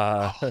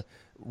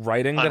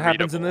writing that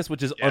happens in this,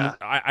 which is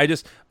I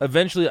just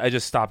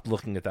stopped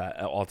looking at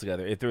that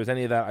altogether. If there was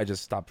any of that, I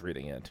just stopped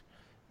reading it.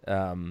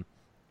 And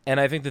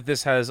I think that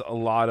this has a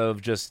lot of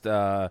just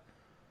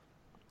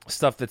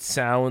stuff that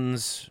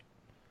sounds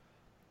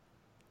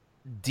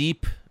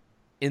deep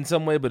in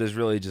some way, but is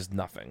really just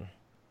nothing.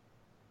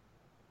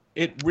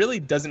 It really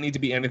doesn't need to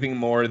be anything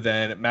more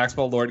than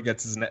Maxwell Lord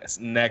gets his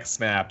neck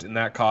snapped, and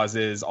that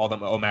causes all the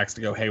OMACs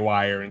to go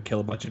haywire and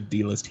kill a bunch of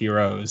D-list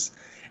heroes.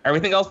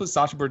 Everything else with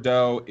Sasha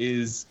Bordeaux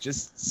is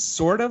just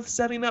sort of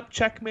setting up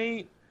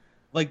Checkmate,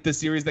 like the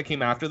series that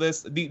came after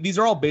this. These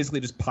are all basically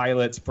just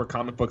pilots for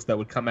comic books that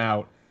would come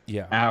out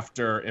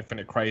after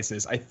Infinite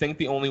Crisis. I think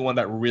the only one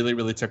that really,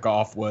 really took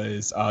off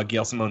was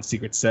Gail Simone's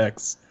Secret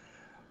Six.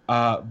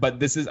 But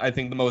this is, I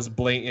think, the most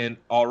blatant,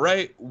 all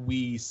right,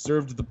 we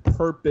served the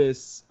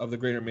purpose of the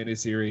greater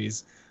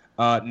miniseries.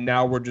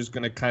 Now we're just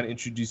going to kind of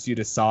introduce you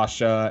to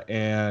Sasha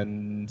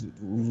and,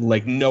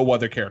 like, no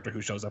other character who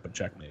shows up in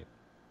Checkmate.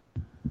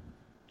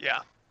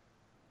 Yeah.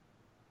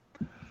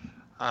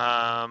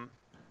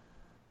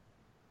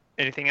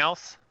 Anything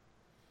else?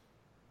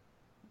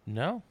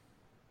 No.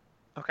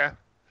 Okay.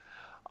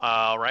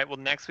 All right. Well,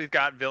 next we've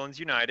got Villains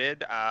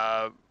United,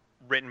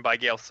 written by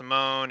Gail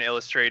Simone,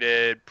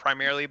 illustrated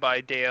primarily by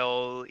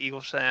Dale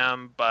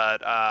Eaglesham,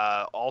 but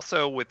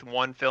also with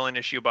one fill-in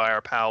issue by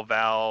our pal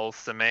Val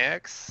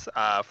Samax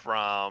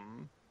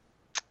from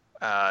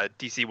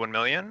DC 1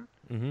 Million.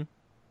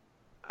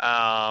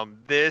 Mm-hmm.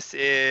 This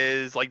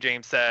is, like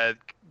James said,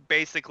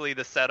 basically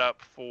the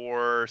setup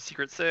for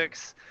Secret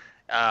Six,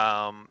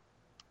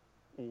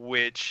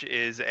 which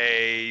is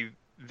a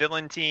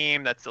villain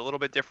team that's a little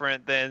bit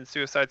different than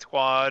Suicide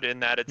Squad in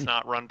that it's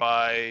not run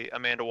by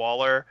Amanda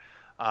Waller.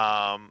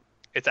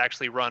 It's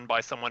actually run by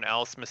someone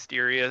else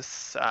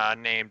mysterious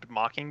named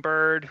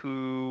Mockingbird,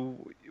 who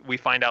we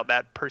find out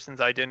that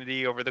person's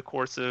identity over the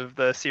course of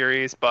the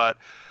series. But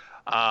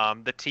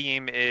the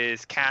team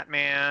is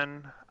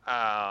Catman,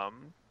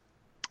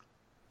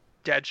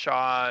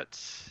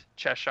 Deadshot,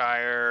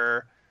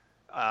 Cheshire,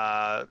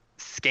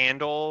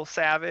 Scandal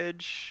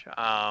Savage,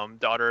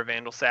 daughter of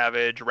Vandal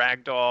Savage,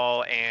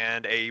 Ragdoll,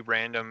 and a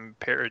random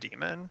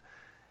parademon.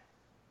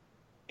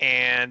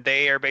 And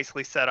they are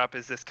basically set up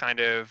as this kind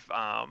of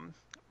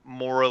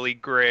morally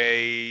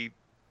gray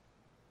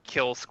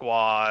kill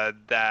squad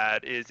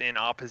that is in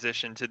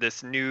opposition to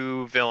this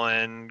new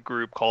villain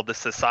group called the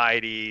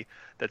Society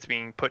that's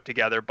being put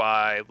together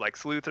by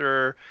Lex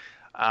Luthor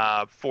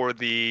for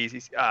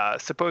the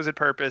supposed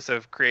purpose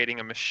of creating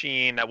a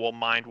machine that will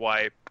mind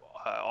wipe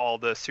all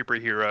the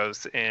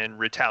superheroes in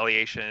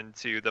retaliation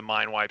to the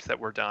mind wipes that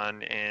were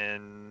done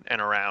in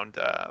and around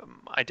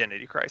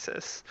Identity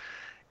Crisis.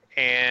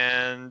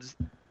 And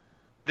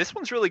this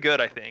one's really good,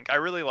 I think. I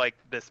really like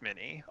this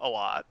mini a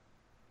lot.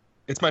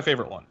 It's my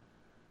favorite one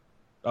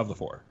of the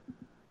 4.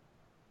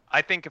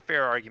 I think a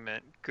fair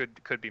argument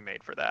could be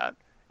made for that.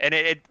 And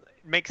it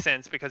makes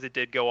sense because it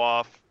did go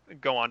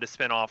on to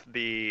spin off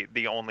the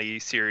only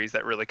series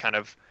that really kind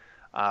of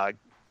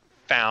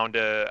found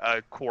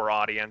a core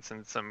audience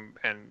and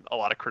a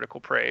lot of critical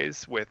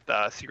praise with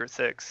Secret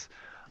Six.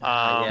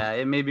 Yeah,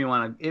 it makes me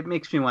want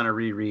to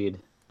reread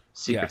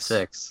Secret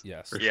Six.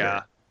 Yes. For yeah.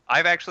 Sure.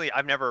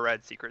 I've never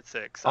read Secret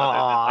Six other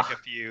than like a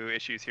few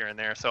issues here and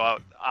there. So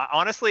I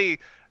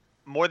honestly,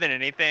 more than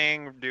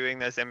anything, doing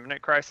this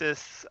Infinite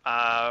Crisis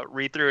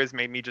read through has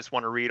made me just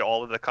want to read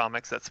all of the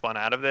comics that spun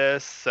out of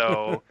this.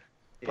 So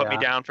put me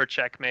down for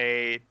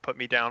Checkmate, put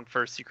me down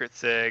for Secret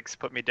Six,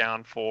 put me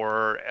down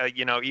for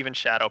even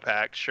Shadow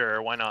Pact.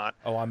 Sure, why not?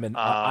 Oh,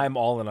 I'm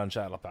all in on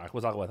Shadow Pact.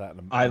 We'll talk about that in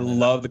a minute. I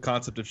love the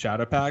concept of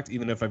Shadow Pact,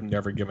 even if I've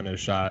never given it a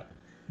shot.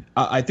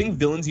 I think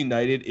Villains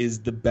United is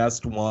the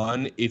best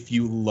one if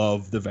you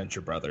love the Venture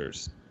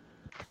Brothers.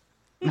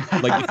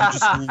 Like, if you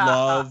just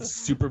love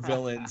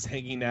supervillains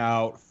hanging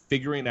out,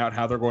 figuring out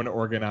how they're going to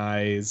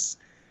organize,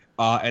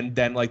 and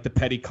then, like, the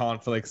petty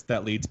conflicts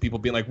that lead to people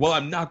being like, well,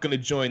 I'm not going to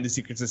join the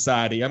Secret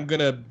Society. I'm going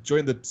to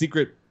join the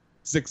Secret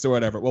Six or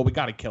whatever. Well, we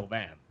got to kill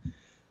them.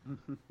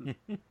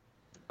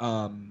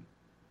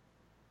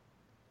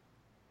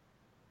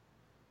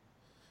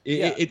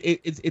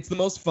 It's the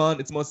most fun.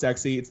 It's the most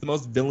sexy. It's the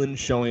most villain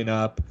showing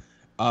up.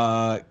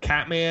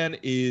 Catman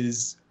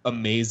is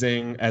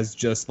amazing as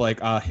just like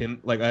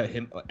him,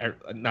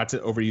 not to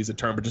overuse a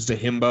term, but just a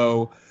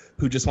himbo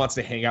who just wants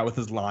to hang out with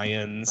his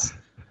lions.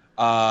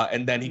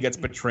 And then he gets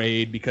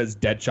betrayed because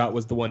Deadshot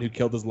was the one who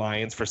killed his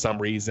lions for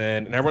some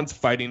reason, and everyone's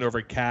fighting over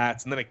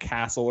cats. And then a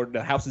castle or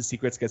the House of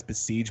Secrets gets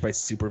besieged by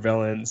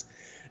supervillains.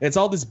 And it's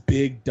all this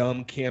big,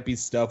 dumb, campy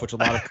stuff, which a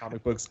lot of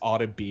comic books ought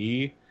to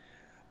be.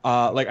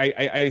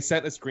 I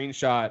sent a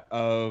screenshot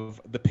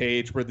of the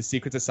page where the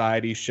Secret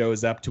Society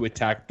shows up to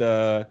attack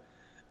the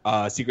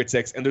Secret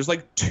Six, and there's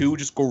like 2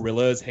 just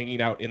gorillas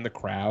hanging out in the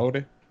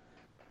crowd.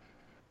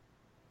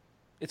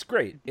 It's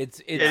great.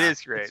 It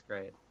is great. It's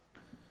great.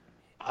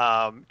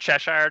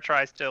 Cheshire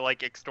tries to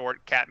like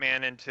extort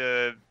Catman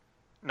into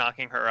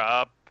knocking her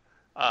up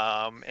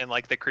in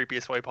like the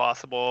creepiest way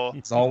possible.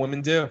 It's all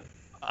women do.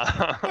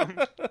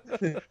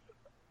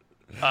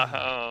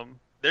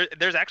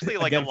 There's actually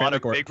like Again, a lot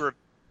of court. big.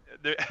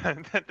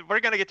 We're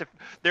gonna get to.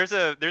 There's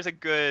a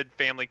good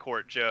family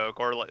court joke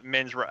or like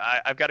men's.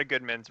 I've got a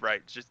good men's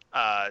rights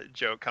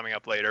joke coming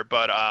up later.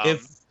 But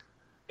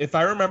if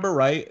I remember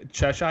right,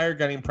 Cheshire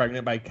getting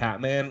pregnant by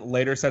Catman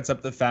later sets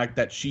up the fact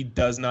that she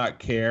does not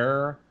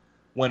care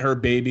when her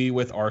baby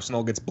with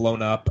Arsenal gets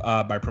blown up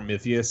by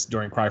Prometheus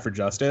during Cry for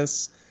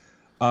Justice.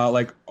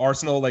 Like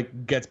Arsenal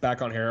like gets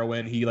back on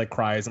heroin, he like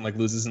cries and like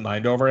loses his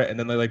mind over it, and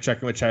then they like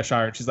check in with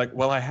Cheshire, and she's like,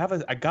 "Well,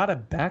 I got a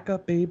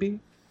backup baby."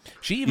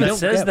 She even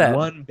says that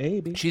one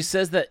baby. She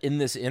says that in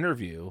this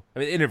interview.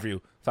 In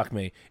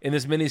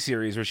this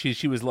miniseries where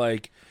she was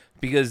like,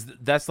 because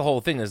that's the whole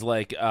thing is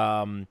like,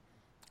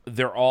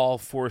 they're all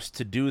forced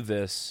to do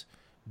this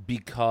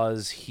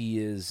because he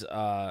is.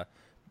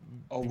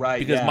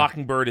 Because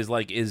Mockingbird is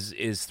like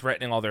is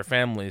threatening all their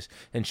families,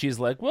 and she's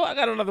like, "Well, I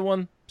got another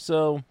one,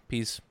 so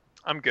peace.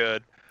 I'm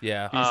good."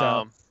 Yeah. Peace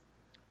out.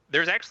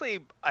 There's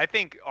actually, I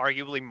think,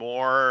 arguably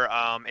more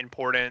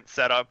important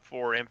setup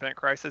for Infinite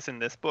Crisis in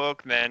this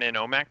book than in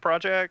OMAC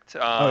Project.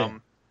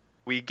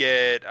 We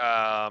get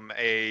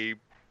a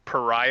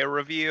pariah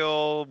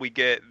reveal. We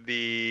get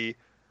the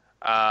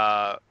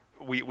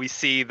we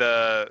see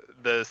the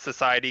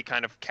society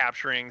kind of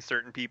capturing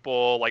certain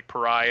people like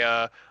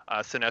Pariah.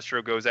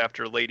 Sinestro goes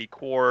after Lady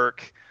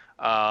Quark.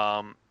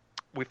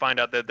 We find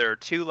out that there are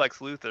 2 Lex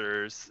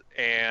Luthors,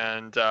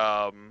 and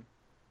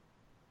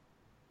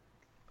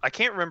I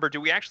can't remember.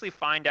 Do we actually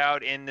find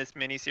out in this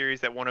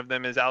miniseries that one of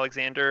them is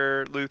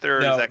Alexander Luthor? Or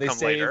No, does that they come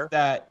say later?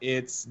 that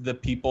it's the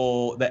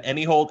people that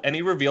any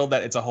reveal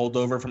that it's a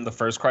holdover from the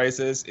first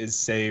Crisis is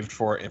saved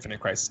for Infinite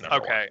Crisis number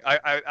one. Okay,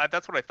 I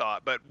that's what I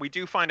thought. But we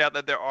do find out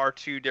that there are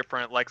two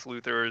different Lex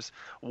Luthors.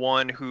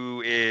 One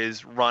who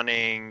is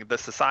running the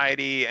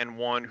Society, and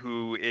one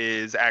who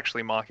is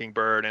actually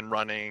Mockingbird and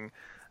running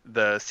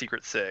the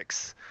Secret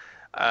Six.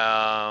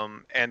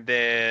 And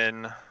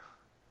then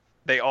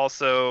they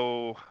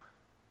also,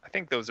 I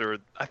think those are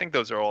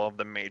all of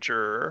the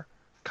major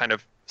kind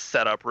of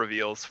setup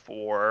reveals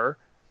for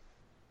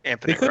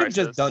Infinite They could have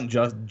Crisis. just done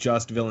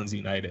just Villains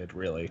United,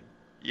 really.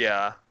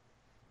 Yeah.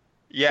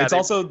 It's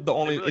also the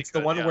only. really It's the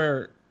could, one yeah.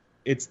 where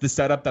it's the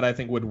setup that I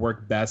think would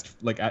work best.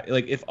 Like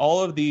if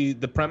all of the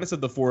premise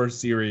of the 4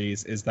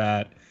 series is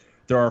that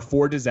there are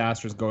 4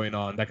 disasters going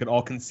on that could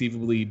all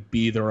conceivably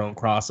be their own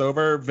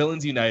crossover,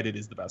 Villains United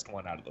is the best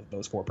one out of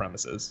those 4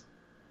 premises.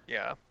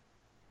 Yeah.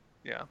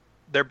 Yeah.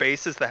 Their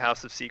base is the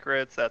House of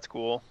Secrets. That's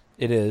cool.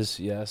 It is,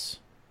 yes.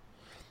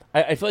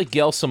 I feel like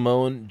Gail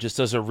Simone just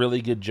does a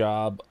really good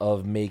job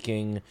of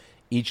making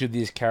each of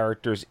these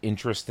characters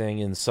interesting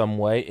in some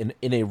way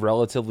in a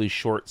relatively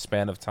short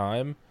span of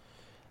time.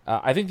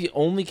 I think the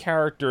only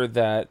character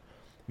that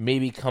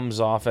maybe comes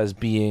off as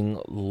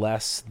being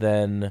less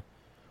than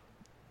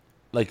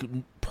like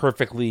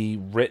perfectly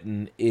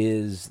written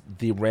is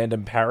the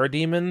random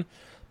parademon,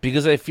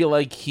 because I feel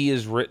like he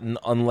is written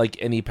unlike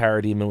any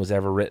parademon was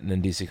ever written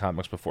in DC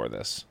Comics before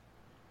this.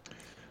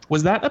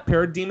 Was that a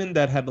parademon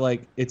that had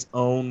like its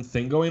own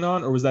thing going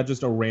on, or was that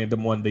just a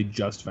random one they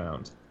just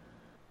found?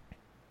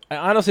 I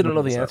honestly don't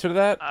know the answer to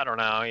that. I don't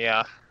know.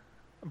 Yeah.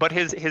 But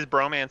his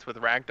bromance with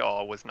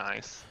Ragdoll was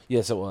nice.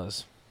 Yes, it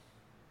was.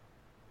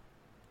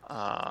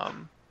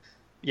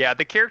 Yeah,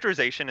 the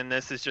characterization in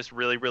this is just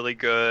really, really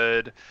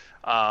good.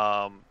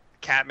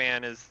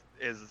 Catman is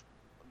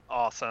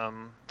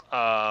awesome.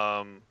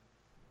 I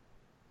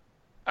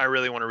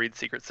really want to read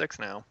Secret Six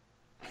now.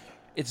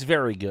 It's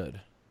very good.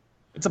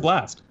 It's a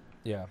blast.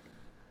 Yeah.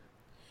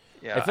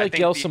 Yeah, I feel like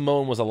think Gail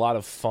Simone was a lot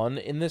of fun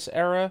in this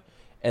era,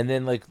 and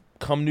then like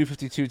come New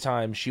 52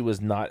 time, she was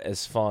not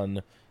as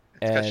fun.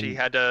 because she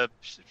had to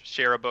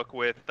share a book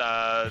with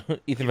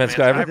Ethan Van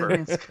Sciver.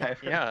 Van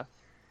Sciver. Yeah.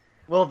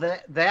 Well,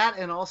 that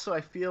and also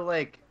I feel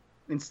like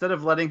instead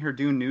of letting her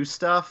do new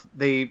stuff,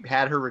 they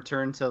had her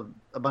return to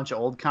a bunch of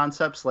old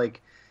concepts.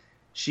 Like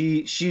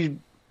she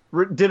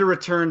did a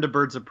return to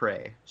Birds of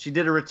Prey. She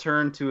did a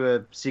return to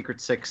a Secret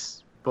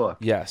Six book.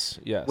 Yes.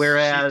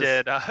 Whereas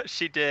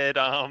She did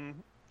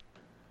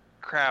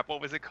crap,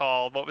 what was it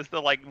called? What was the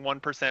like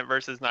 1%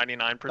 versus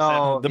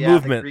 99%? The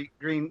movement. The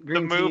green The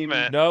team.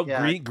 movement. No,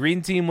 Yeah.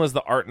 Green Team was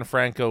the Art and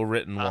Franco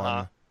written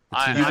one.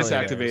 You just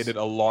activated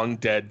a long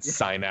dead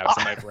synapse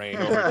in my brain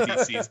over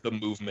DC's The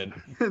Movement.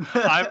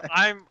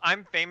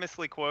 I'm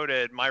famously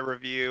quoted. My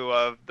review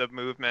of The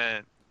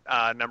Movement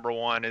number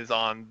 1 is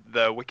on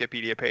the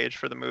Wikipedia page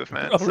for The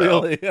Movement. Oh, so,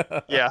 really?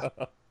 Yeah.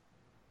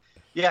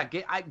 Yeah,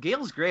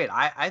 Gail's great.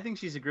 I think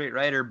she's a great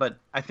writer, but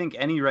I think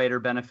any writer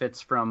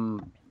benefits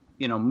from,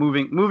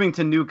 moving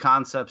to new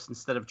concepts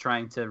instead of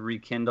trying to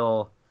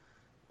rekindle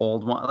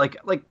old one.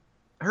 Like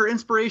her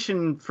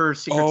inspiration for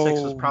Secret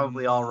Six was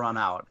probably all run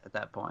out at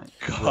that point.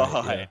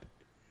 God. Right,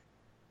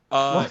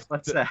 yeah.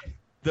 What's that?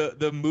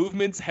 The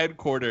Movement's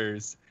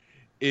headquarters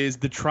is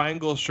the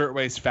Triangle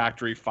Shirtwaist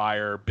Factory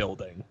Fire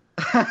building.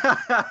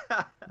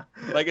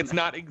 Like, it's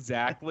not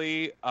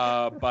exactly,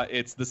 but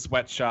it's the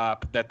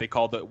sweatshop that they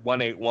called it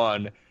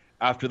 181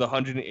 after the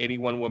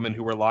 181 women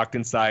who were locked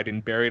inside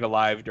and buried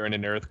alive during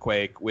an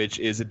earthquake, which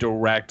is a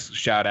direct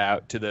shout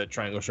out to the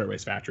Triangle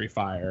Shirtwaist Factory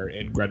Fire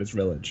in Greenwich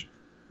Village.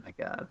 My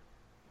God.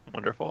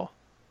 Wonderful.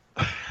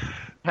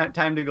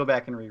 Time to go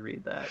back and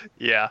reread that.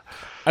 Yeah.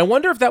 I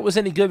wonder if that was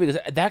any good, because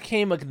that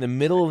came like in the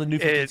middle of the New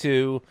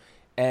 52,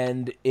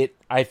 and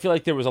I feel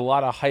like there was a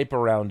lot of hype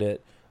around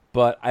it,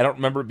 but I don't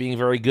remember it being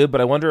very good.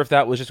 But I wonder if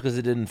that was just because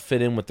it didn't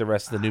fit in with the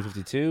rest of the New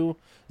 52.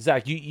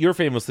 Zach, you're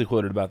famously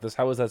quoted about this.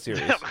 How was that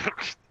series?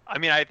 I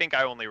mean, I think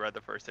I only read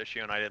the first issue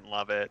and I didn't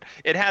love it.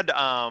 It had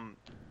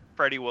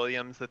Freddie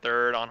Williams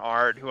III on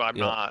art, who I'm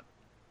not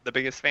the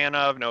biggest fan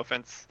of. No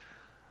offense.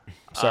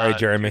 Sorry,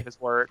 Jeremy. To his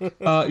work.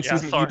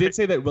 Excuse me. sorry. You did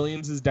say that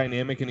Williams'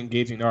 dynamic and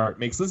engaging art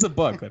makes this a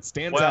book that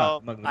stands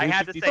out among the I New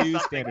had to say 52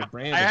 something. standard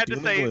brand I of had to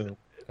Doom say- and Gloom.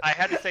 I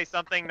had to say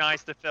something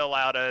nice to fill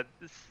out a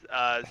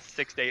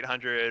 600 to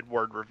 800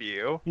 word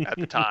review at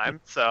the time.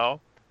 So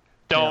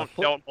don't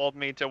hold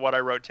me to what I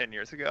wrote 10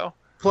 years ago.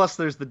 Plus,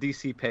 there's the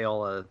DC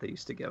payola that they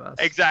used to give us.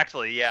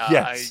 Exactly.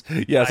 Yeah.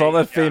 Yes, all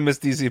that famous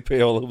DC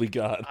payola we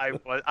got.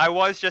 I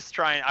was just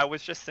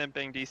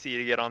simping DC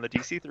to get on the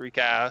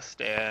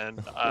DC3cast,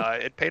 and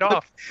it paid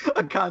off.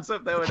 A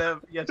concept that would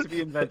have yet to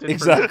be invented.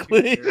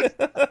 Exactly. For 2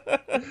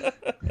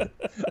 years.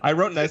 I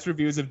wrote nice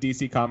reviews of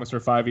DC Comics for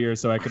 5 years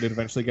so I could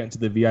eventually get into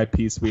the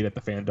VIP suite at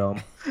the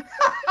Fandom.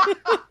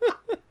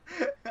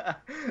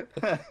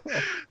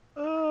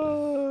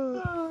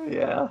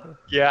 Yeah.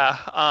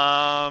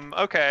 Yeah.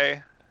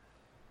 Okay.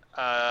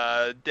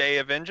 Day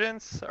of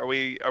Vengeance. Are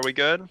we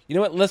good? You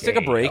know what? Let's take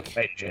a break.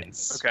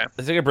 Vengeance. Okay.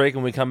 Let's take a break.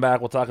 When we come back,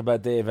 we'll talk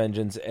about Day of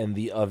Vengeance and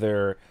the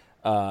other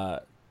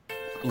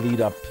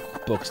lead-up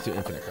books to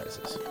Infinite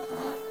Crisis.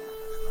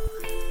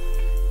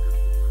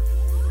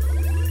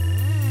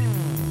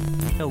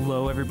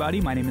 Hello, everybody.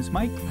 My name is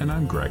Mike. And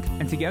I'm Greg.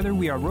 And together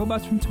we are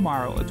Robots from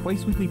Tomorrow, a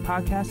twice-weekly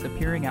podcast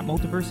appearing at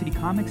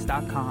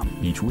multiversitycomics.com.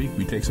 Each week,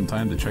 we take some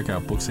time to check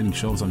out books hitting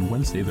shelves on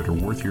Wednesday that are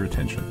worth your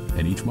attention.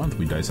 And each month,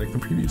 we dissect the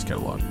previews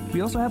catalog. We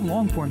also have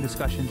long-form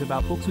discussions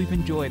about books we've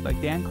enjoyed, like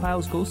Dan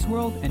Clow's Ghost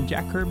World and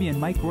Jack Kirby and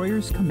Mike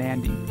Royer's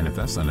Commanding. And if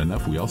that's not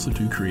enough, we also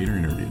do creator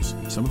interviews.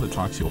 Some of the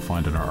talks you'll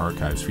find in our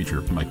archives feature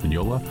Mike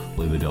Mignola,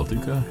 Leila Del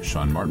Duca,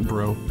 Sean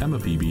Martinborough, Emma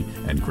Beebe,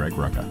 and Greg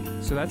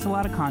Rucka. So that's a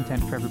lot of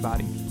content for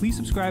everybody. Please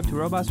subscribe to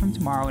Robots from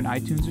Tomorrow in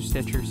iTunes or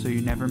Stitcher so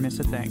you never miss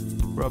a thing.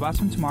 Robots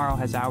from Tomorrow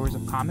has hours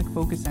of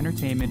comic-focused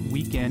entertainment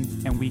week in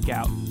and week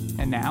out.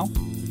 And now,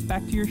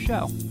 back to your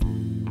show.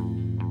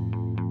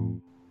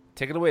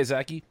 Take it away,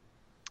 Zachy.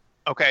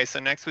 Okay, so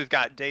next we've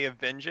got Day of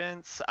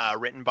Vengeance,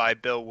 written by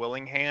Bill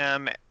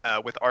Willingham,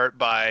 with art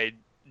by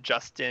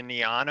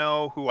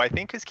Justiniano, who I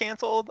think is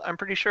canceled, I'm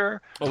pretty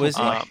sure. Oh, is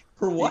he?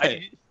 For what?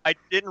 I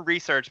didn't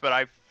research, but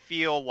I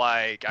feel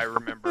like I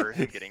remember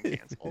him getting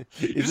canceled.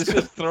 You're just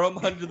going to throw him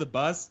under the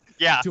bus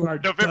Yeah. to our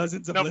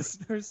dozens of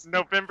listeners?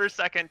 November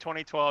 2nd,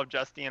 2012,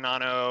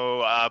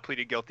 Justiniano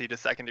pleaded guilty to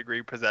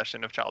second-degree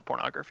possession of child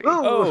pornography.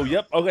 Oh,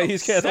 yep. Okay,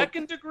 he's canceled.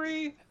 Second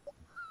degree?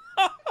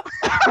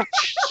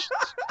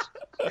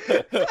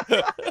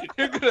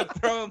 You're going to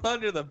throw him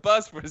under the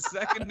bus for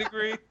second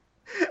degree?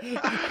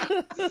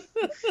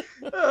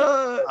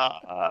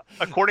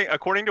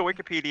 According to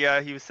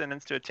Wikipedia, he was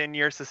sentenced to a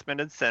 10-year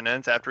suspended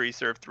sentence after he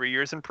served 3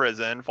 years in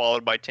prison,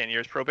 followed by 10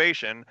 years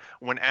probation.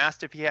 When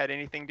asked if he had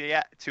anything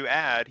to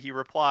add, he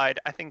replied,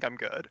 "I think I'm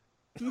good."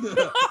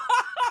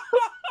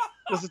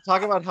 Does it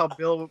talk about how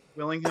Bill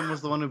Willingham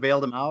was the one who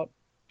bailed him out?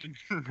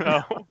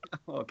 No.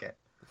 Okay.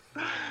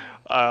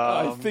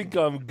 I think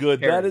I'm good.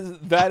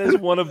 That is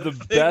one of the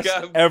best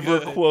ever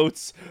good.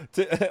 quotes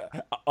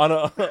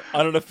on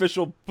an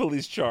official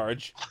police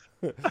charge.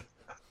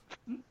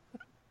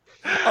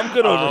 I'm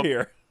good over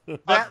here.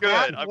 I'm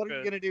good. What are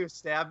you gonna do?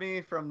 Stab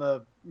me from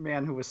the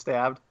man who was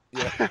stabbed?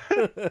 Yeah.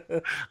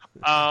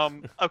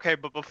 Okay,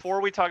 but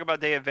before we talk about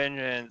Day of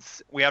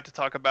Vengeance, we have to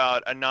talk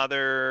about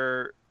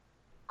another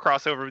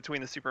crossover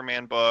between the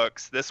Superman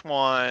books. This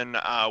one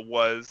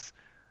was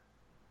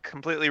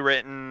completely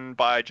written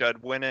by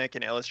Judd Winnick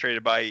and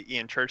illustrated by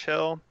Ian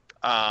Churchill,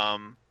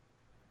 and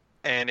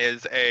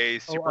is a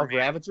Superman. Of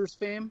Ravager's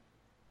fame?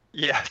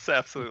 Yes,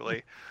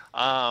 absolutely.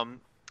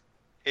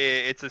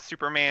 It's a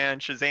Superman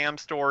Shazam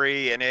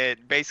story, and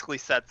it basically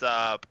sets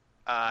up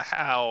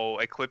how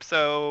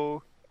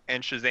Eclipso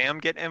and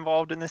Shazam get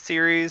involved in the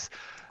series.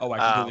 Oh,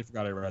 I completely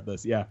forgot I read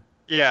this. Yeah.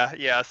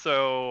 Yeah.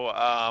 So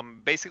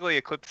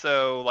basically,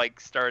 Eclipso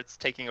starts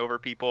taking over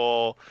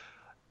people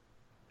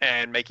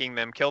and making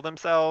them kill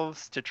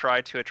themselves to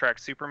try to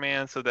attract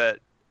Superman, so that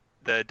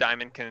the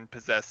Diamond can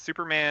possess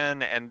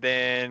Superman, and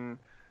then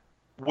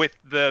with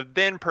the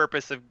then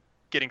purpose of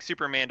getting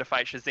Superman to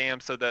fight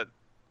Shazam, so that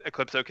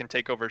Eclipso can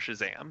take over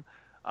Shazam,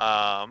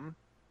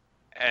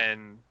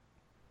 and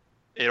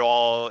it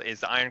all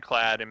is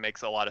ironclad and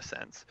makes a lot of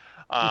sense.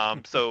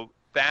 So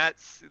that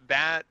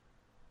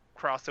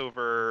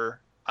crossover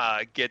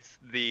gets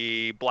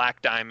the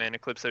Black Diamond,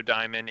 Eclipso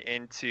Diamond,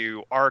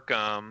 into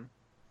Arkham,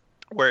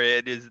 where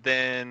it is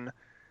then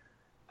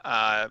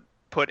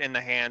put in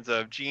the hands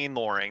of Jean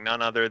Loring,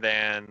 none other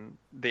than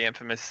the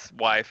infamous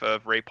wife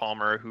of Ray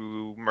Palmer,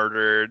 who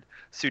murdered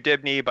Sue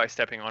Dibney by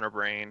stepping on her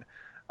brain.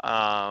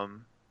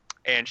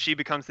 And she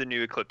becomes the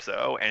new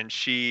Eclipso, and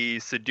she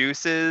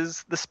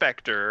seduces the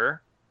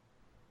Spectre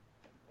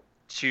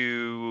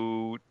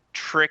to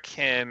trick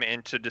him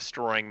into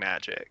destroying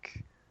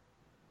magic,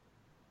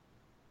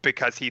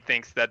 because he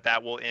thinks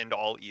that will end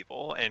all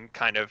evil and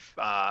kind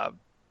of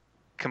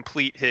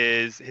complete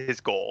his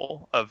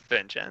goal of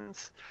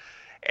vengeance.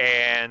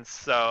 And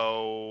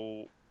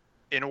so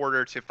in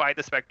order to fight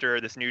the Spectre,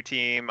 this new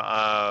team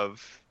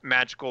of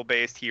magical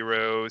based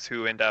heroes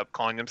who end up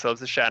calling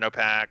themselves the Shadow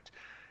Pact,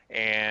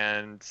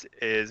 and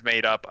is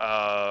made up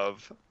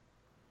of,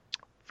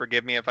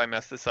 forgive me if I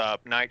mess this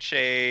up,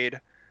 Nightshade,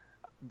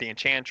 the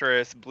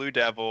Enchantress, Blue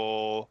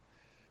Devil,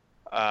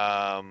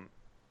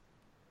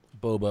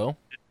 Bobo,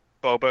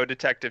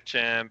 Detective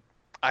Chimp.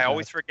 I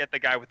always forget the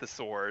guy with the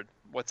sword.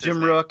 What's his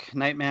Jim name? Rook,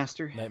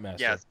 Nightmaster.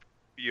 Yes,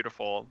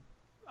 beautiful.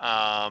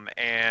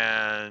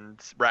 And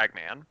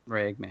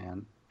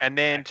Ragman. And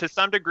then to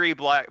some degree,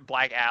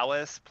 Black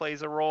Alice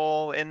plays a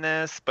role in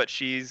this, but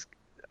she's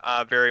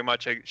very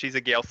much she's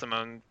a Gail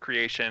Simone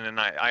creation, and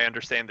I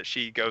understand that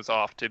she goes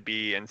off to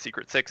be in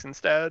Secret Six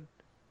instead.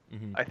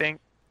 Mm-hmm. I think.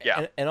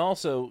 Yeah. And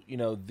also,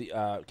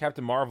 the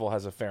Captain Marvel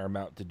has a fair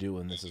amount to do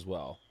in this as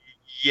well.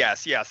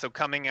 Yes, yeah. So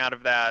coming out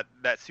of that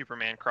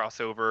Superman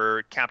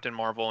crossover, Captain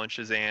Marvel and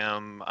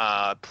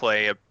Shazam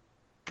play a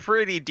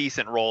pretty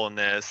decent role in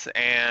this,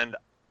 and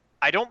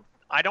I don't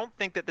I don't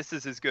think that this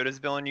is as good as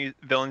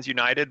Villains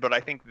United, but I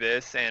think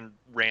this and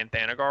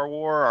Ranthanagar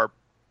War are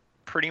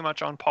pretty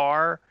much on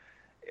par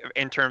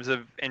in terms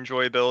of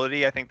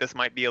enjoyability. I think this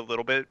might be a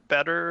little bit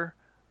better,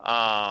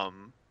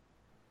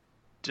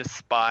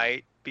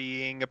 despite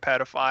being a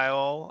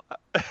pedophile.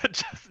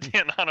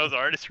 Giannano's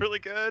art is really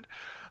good.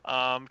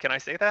 Can I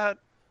say that?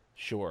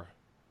 Sure.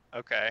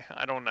 Okay,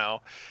 I don't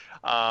know.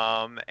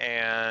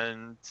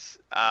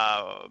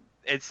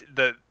 It's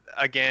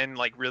again,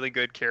 like, really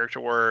good character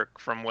work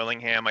from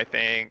Willingham, I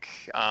think.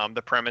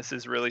 The premise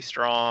is really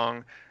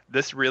strong.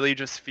 This really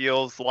just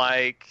feels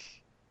like,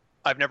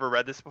 I've never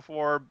read this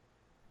before,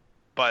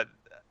 but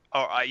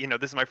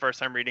this is my first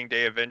time reading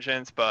Day of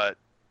Vengeance, but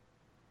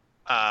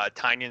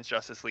Tynion's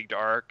Justice League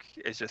Dark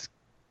is just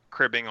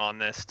cribbing on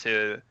this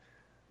to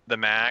the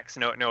max.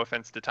 No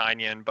offense to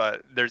Tynion,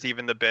 but there's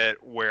even the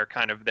bit where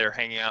kind of they're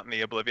hanging out in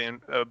the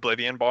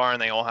Oblivion bar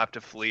and they all have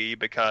to flee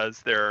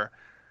because they're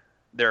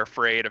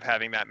afraid of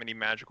having that many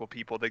magical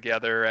people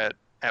together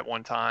at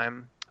one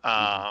time.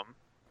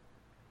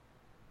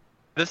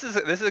 This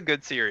is a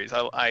good series.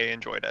 I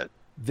enjoyed it.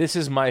 This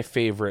is my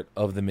favorite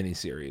of the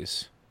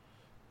miniseries.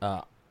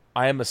 I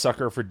am a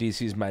sucker for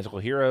DC's magical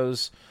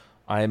heroes.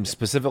 I am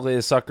specifically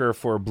a sucker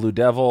for Blue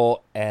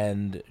Devil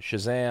and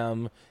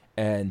Shazam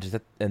and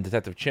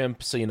Detective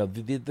Chimp. So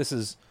this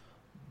is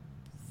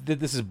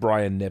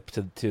Brian Nip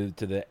to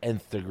the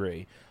nth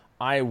degree.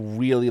 I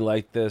really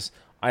like this.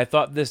 I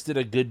thought this did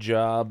a good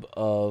job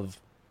of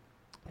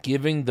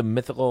giving the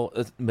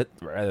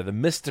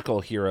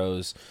mystical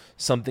heroes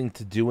something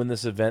to do in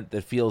this event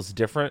that feels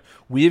different.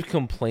 We've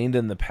complained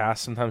in the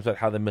past sometimes about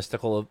how the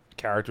mystical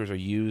characters are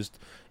used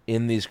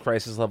in these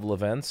crisis level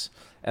events,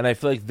 and I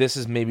feel like this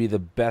is maybe the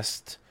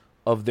best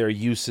of their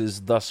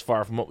uses thus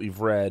far from what we've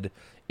read,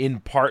 in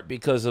part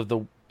because of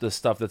the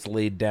stuff that's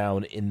laid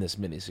down in this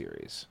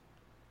miniseries.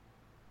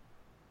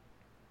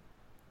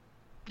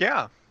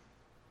 Yeah,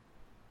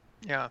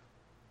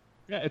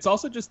 it's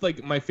also just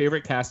like my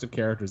favorite cast of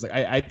characters. Like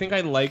I think I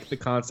like the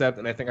concept,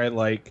 and I think I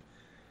like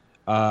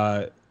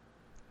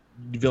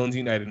Villains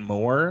United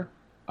more.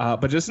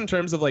 But just in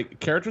terms of like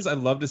characters I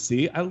love to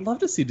see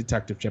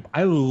Detective Chimp.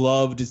 I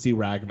love to see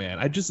Ragman.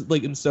 I just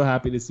like am so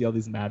happy to see all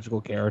these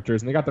magical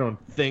characters, and they got their own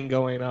thing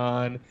going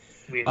on.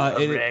 We love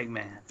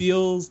Ragman. It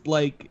feels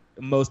like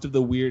most of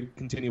the weird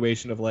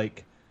continuation of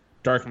like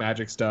dark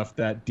magic stuff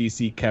that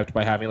DC kept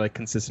by having like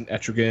consistent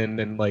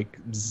Etrigan and like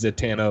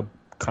Zatanna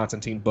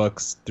Constantine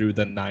books through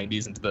the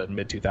 90s into the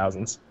mid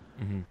 2000s.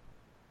 Mm-hmm.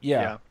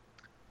 Yeah.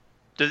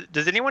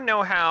 Does anyone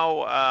know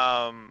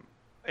how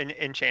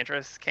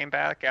Enchantress came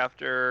back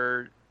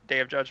after Day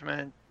of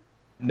Judgment?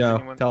 No.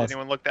 Did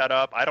anyone look that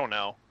up? I don't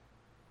know.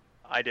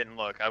 I didn't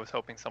look. I was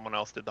hoping someone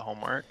else did the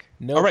homework.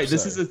 No. All right,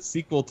 this is a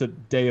sequel to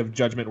Day of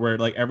Judgment where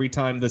like every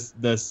time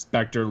the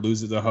Spectre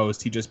loses a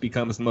host, he just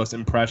becomes the most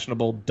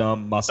impressionable,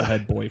 dumb,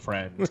 musclehead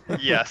boyfriend.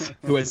 Yes.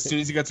 Who, as soon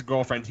as he gets a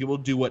girlfriend, he will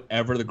do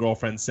whatever the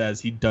girlfriend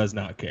says. He does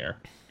not care.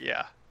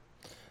 Yeah.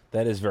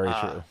 That is very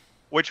true.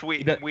 Which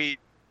we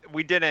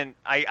didn't.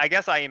 I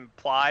guess I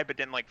imply, but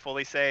didn't like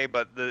fully say.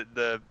 But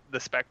the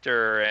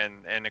Spectre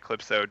and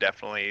Eclipso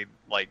definitely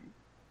like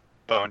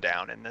bone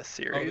down in this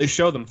series. Oh, they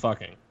show them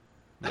fucking.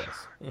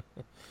 Yes.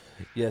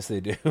 Yes, they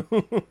do.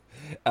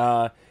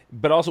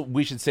 But also,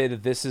 we should say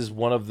that this is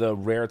one of the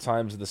rare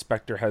times the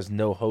Spectre has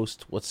no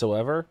host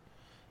whatsoever.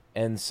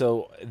 And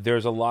so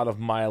there's a lot of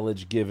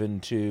mileage given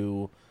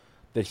to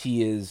that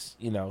he is,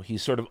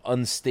 he's sort of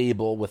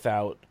unstable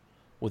without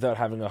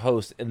having a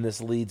host. And this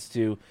leads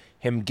to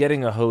him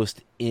getting a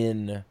host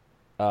in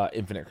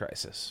Infinite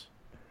Crisis.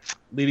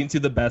 Leading to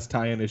the best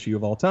tie-in issue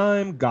of all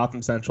time,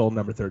 Gotham Central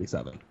number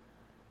 37.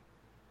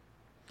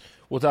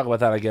 We'll talk about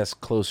that, I guess,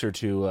 closer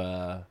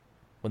to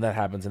when that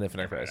happens in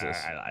Infinite Crisis.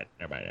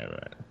 Never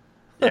mind.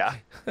 Yeah.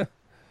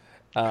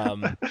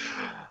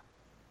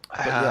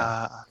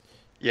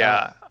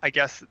 Yeah. I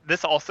guess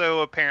this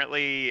also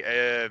apparently,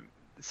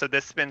 so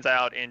this spins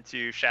out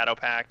into Shadow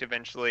Pact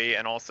eventually,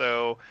 and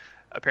also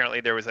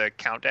apparently there was a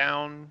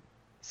countdown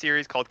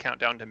series called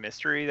Countdown to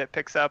Mystery that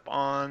picks up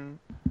on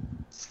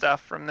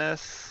stuff from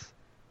this.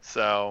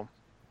 So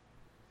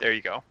there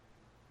you go.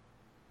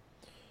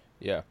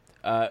 Yeah.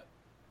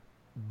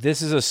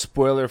 This is a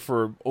spoiler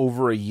for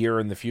over a year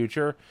in the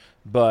future,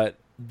 but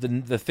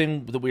the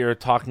thing that we are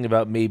talking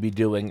about maybe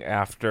doing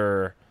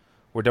after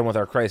we're done with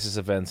our crisis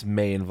events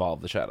may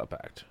involve the Shadow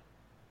Pact.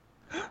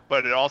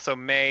 But it also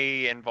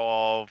may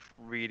involve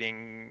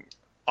reading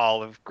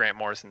all of Grant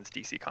Morrison's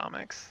DC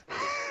comics.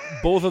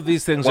 Both of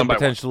these things are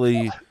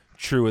potentially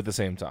true at the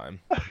same time.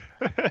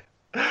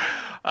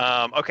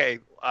 Okay,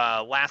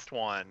 last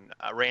one.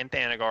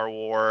 Ranthanagar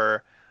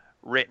War,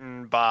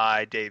 written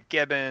by Dave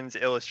Gibbons,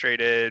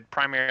 illustrated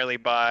primarily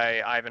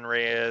by Ivan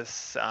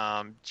Reyes.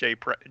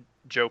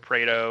 Joe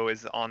Prado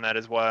is on that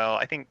as well.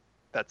 I think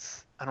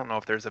I don't know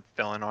if there's a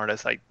fill-in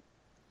artist. I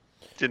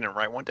didn't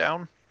write one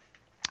down.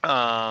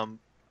 I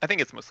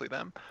think it's mostly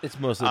them. It's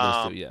mostly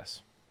those two,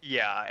 yes.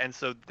 Yeah, and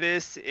so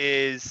this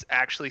is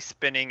actually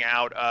spinning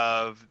out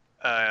of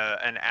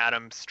an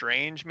Adam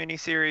Strange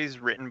miniseries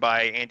written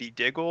by Andy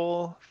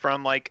Diggle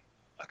from like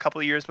a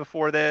couple of years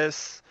before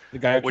this, The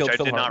guy who which killed I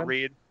Phil did Hartman? not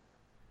read.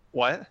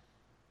 What?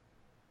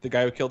 The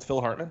guy who killed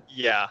Phil Hartman?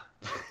 Yeah.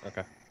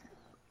 Okay.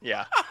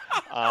 Yeah.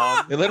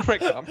 They let him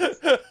write comics.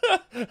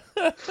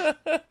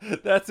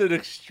 That's an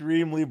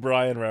extremely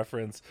Brian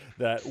reference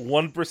that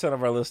 1%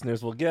 of our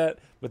listeners will get,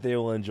 but they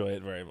will enjoy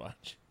it very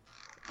much.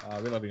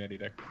 We love you, Andy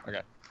Dick.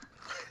 Okay.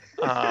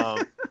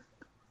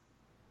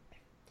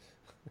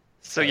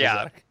 So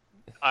yeah, Zach.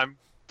 I'm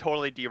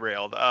totally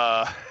derailed.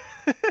 So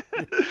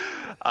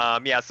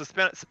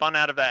spun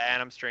out of that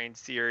Adam Strange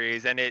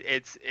series, and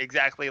it's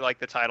exactly like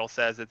the title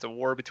says. It's a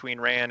war between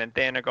Rand and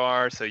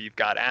Thanagar. So you've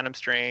got Adam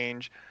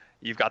Strange,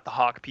 you've got the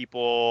Hawk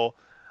people,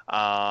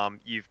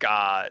 you've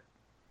got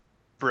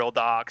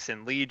Brildox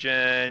and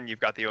Legion, you've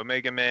got the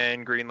Omega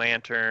Men, Green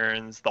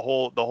Lanterns, the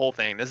whole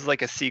thing. This is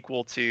like a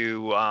sequel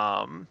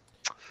to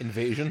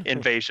Invasion.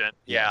 Yes.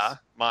 Yeah,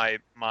 my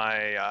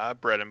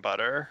bread and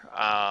butter.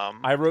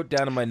 I wrote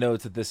down in my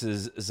notes that this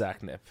is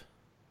Zach Nip.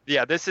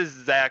 Yeah, this is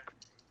Zach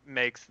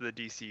makes the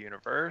DC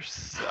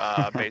universe,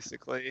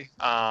 basically.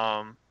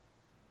 But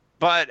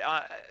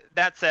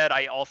that said,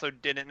 I also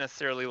didn't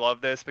necessarily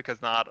love this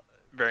because not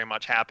very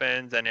much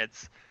happens, and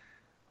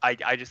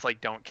I just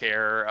like don't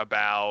care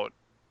about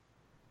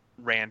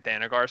Rand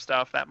Thanagar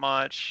stuff that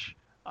much.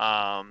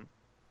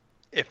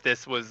 If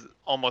this was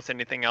almost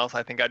anything else,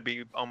 I think I'd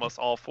be almost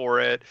all for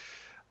it.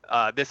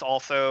 This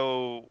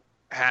also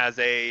has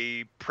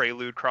a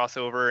Prelude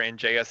crossover in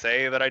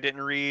JSA that I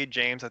didn't read.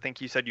 James, I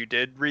think you said you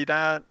did read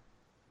that.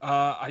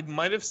 I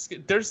might have.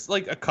 There's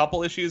like a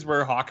couple issues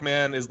where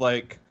Hawkman is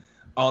like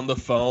on the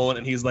phone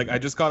and he's like, "I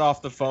just got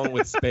off the phone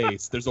with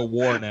Space. There's a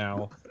war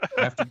now.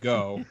 I have to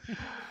go."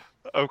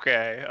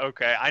 Okay.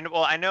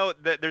 I know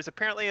that there's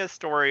apparently a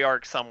story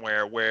arc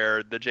somewhere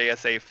where the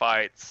JSA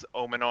fights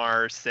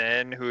Ominar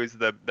Sin, who is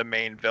the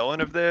main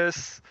villain of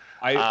this.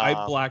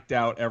 I blacked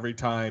out every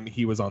time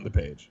he was on the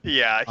page.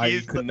 Yeah,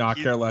 I could not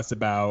care less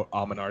about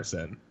Ominar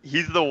Sin.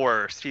 He's the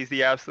worst. He's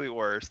the absolute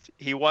worst.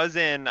 He was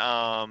in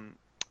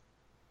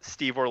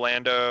Steve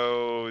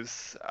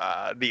Orlando's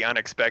The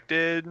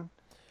Unexpected.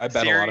 I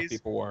bet a lot of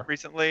people were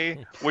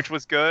recently, which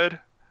was good.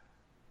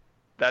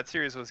 That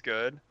series was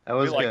good. That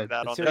was we good.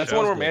 That on That's the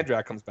one show. where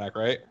Mandrak comes back,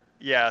 right?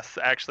 Yes,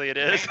 actually it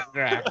is.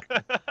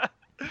 Mandrak.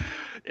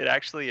 It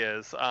actually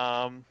is.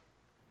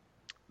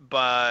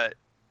 But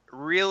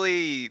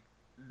really,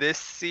 this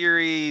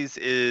series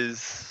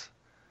is.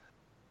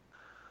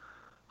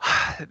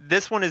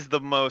 This one is the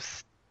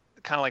most,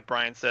 kind of like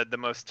Brian said, the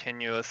most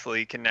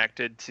tenuously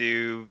connected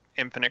to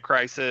Infinite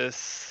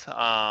Crisis.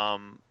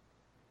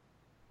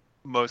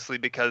 Mostly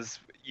because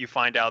you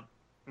find out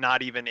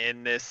not even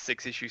in this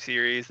 6-issue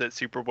series that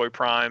Superboy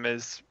Prime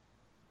is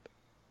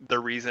the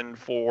reason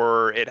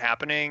for it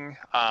happening.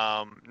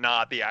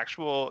 Not the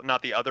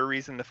other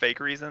reason, the fake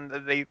reason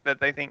that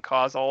they think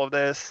caused all of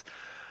this.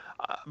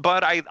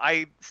 But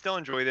I still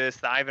enjoy this.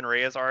 The Ivan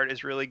Reyes art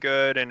is really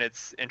good, and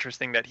it's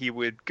interesting that he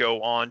would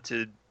go on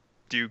to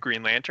do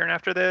Green Lantern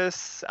after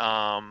this.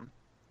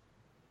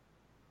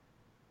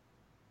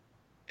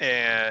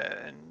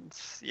 And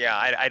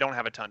yeah, I don't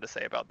have a ton to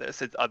say about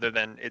this. Other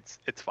than it's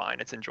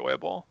fine. It's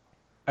enjoyable.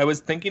 I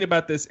was thinking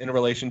about this in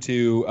relation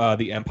to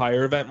the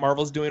Empire event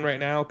Marvel's doing right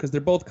now, because they're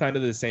both kind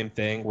of the same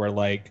thing, where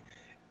like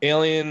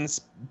alien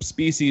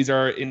species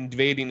are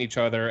invading each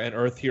other and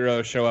Earth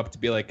heroes show up to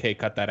be like, hey,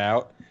 cut that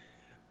out.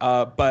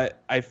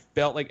 But I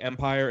felt like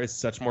Empire is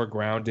such more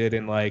grounded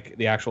in like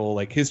the actual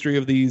like history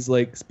of these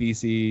like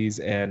species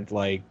and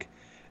like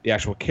the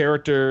actual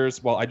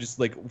characters, while I just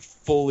like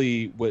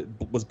fully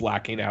was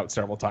blacking out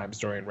several times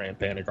during Rand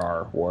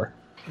Thanagar War.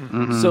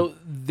 Mm-hmm. So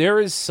there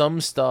is some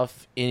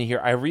stuff in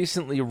here. I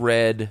recently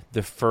read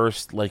the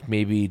first like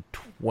maybe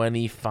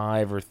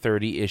 25 or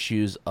 30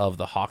 issues of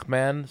the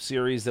Hawkman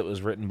series that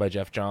was written by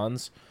Jeff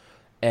Johns,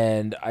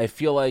 and I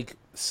feel like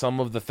some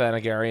of the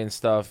Thanagarian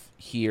stuff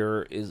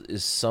here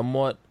is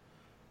somewhat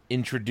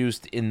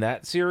introduced in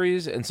that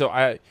series, and so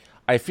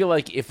I feel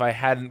like if I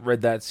hadn't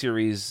read that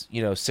series,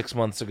 6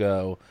 months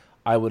ago,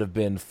 I would have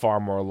been far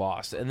more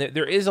lost. And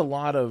there is a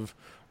lot of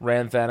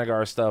Rand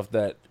Thanagar stuff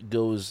that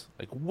goes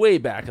like way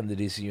back in the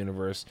DC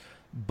universe.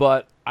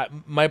 But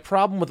my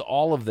problem with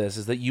all of this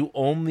is that you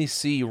only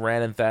see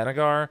Rand and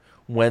Thanagar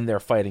when they're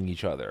fighting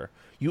each other.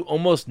 You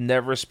almost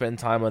never spend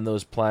time on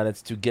those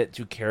planets to get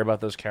to care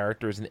about those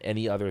characters in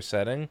any other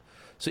setting.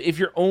 So if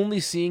you're only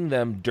seeing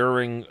them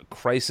during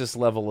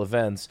crisis-level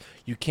events,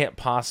 you can't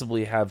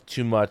possibly have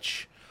too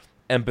much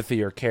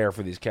empathy or care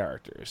for these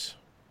characters.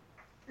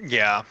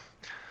 Yeah.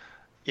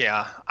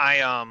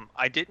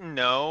 I didn't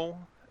know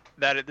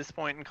that at this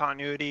point in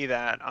continuity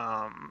that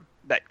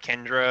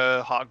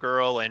Kendra, Hot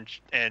Girl, and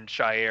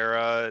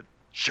Shiera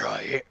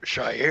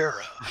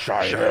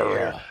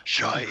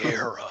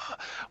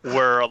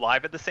were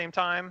alive at the same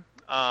time.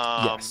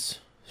 Yes,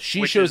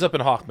 she shows up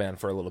in Hawkman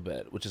for a little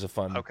bit, which is a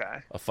fun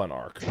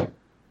arc.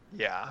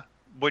 Yeah,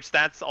 which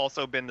that's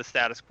also been the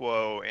status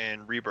quo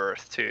in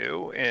Rebirth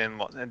too,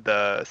 in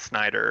the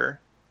Snyder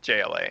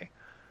JLA.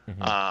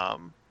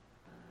 Mm-hmm.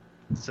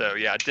 So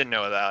yeah, I didn't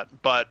know that,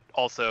 but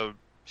also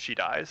she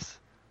dies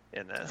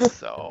in this.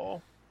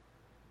 So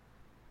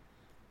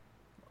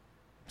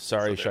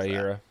Sorry, So there's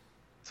that. Shaira.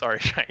 Sorry,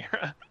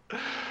 Shaira.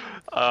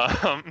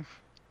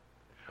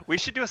 We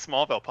should do a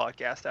Smallville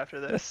podcast after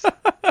this.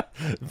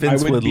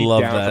 Vince I would be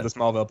love down that. for the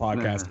Smallville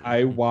podcast.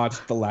 I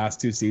watched the last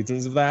 2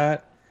 seasons of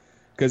that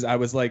because I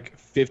was like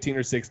 15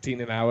 or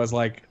 16, and I was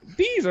like,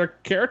 these are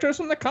characters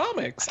from the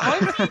comics on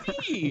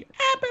TV.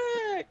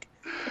 Epic!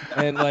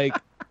 And like,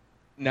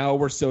 now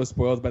we're so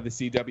spoiled by the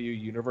CW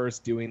universe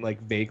doing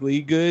like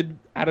vaguely good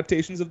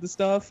adaptations of the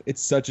stuff.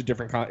 It's such a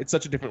different it's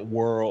such a different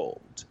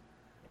world.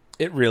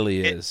 It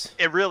really is.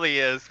 It really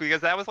is,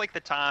 because that was like the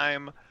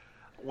time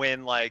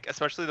when, like,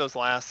 especially those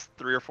last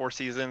 3 or 4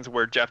 seasons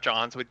where Jeff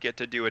Johns would get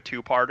to do a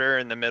 2-parter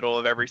in the middle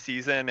of every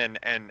season,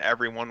 and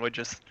everyone would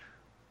just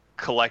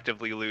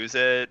collectively lose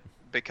it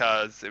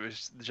because it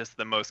was just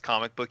the most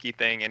comic booky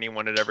thing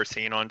anyone had ever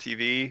seen on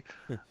TV.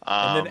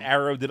 And then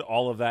Arrow did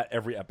all of that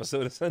every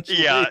episode,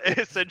 essentially. Yeah,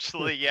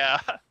 essentially, yeah.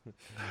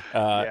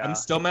 Yeah. I'm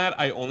still mad.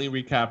 I only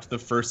recapped the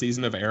first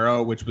season of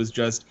Arrow, which was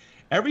just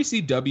every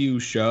CW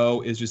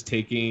show is just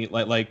taking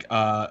like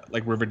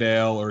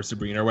Riverdale or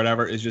Sabrina or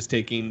whatever is just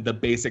taking the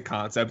basic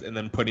concept and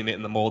then putting it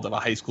in the mold of a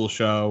high school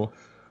show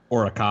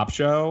or a cop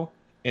show.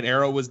 And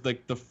Arrow was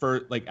like the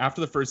first, like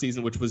after the first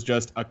season, which was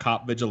just a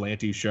cop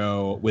vigilante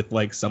show with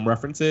like some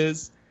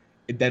references,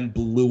 it then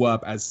blew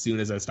up as soon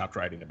as I stopped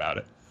writing about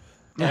it.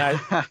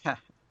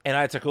 And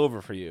I took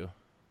over for you.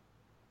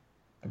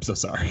 I'm so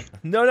sorry.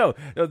 No.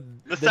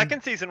 The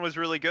second season was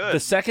really good. The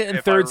second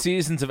and third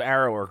seasons of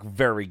Arrow are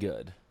very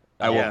good.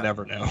 I will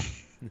never know.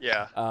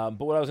 Yeah. But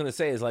what I was going to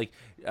say is, like,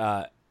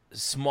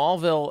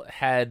 Smallville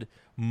had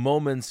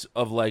moments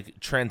of, like,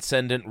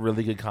 transcendent,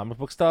 really good comic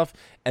book stuff,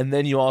 and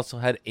then you also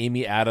had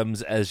Amy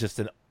Adams as just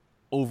an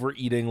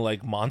overeating,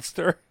 like,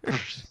 monster. Do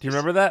you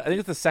remember that? I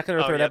think it's the second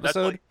or third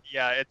episode.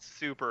 It's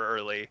super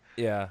early.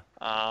 Yeah.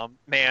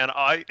 Man,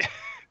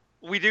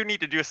 we do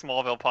need to do a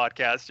Smallville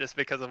podcast just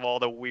because of all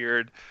the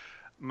weird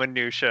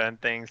minutia and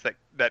things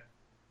that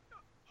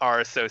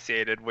are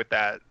associated with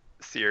that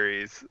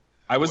series.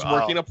 I was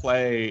working a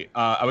play.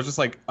 I was just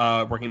like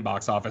working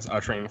box office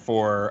ushering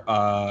for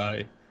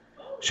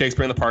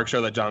Shakespeare in the Park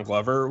show that John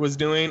Glover was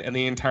doing, and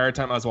the entire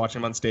time I was watching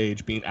him on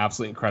stage, being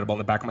absolutely incredible. In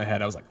the back of my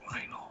head, I was like,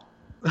 Lionel.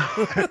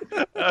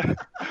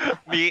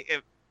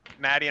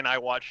 Maddie and I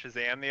watched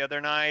Shazam the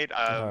other night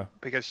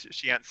because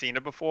she hadn't seen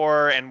it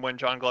before, and when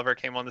John Glover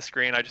came on the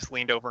screen, I just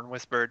leaned over and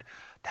whispered,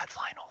 "That's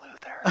Lionel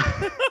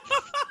Luthor."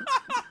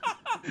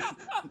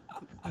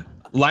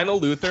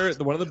 Lionel Luthor,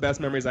 one of the best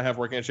memories I have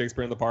working at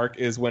Shakespeare in the Park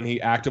is when he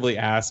actively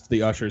asked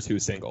the ushers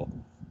who's single.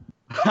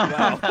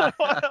 Wow.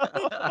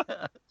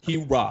 He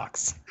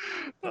rocks.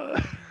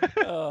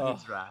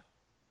 He's right.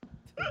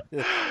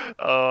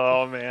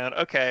 Oh man.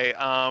 Okay.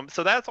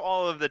 So that's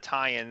all of the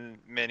tie-in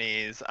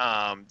minis.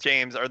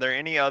 James, are there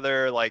any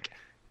other like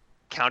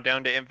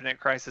Countdown to Infinite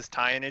Crisis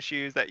tie-in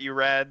issues that you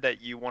read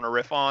that you want to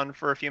riff on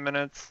for a few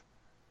minutes?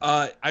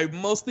 I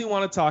mostly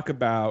want to talk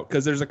about,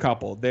 because there's a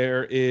couple.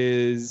 There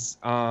is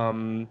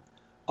a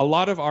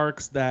lot of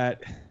arcs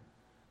that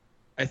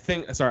I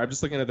think. Sorry, I'm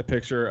just looking at the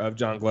picture of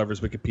John Glover's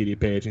Wikipedia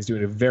page. He's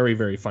doing a very,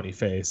 very funny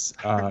face.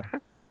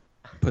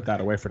 Put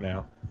that away for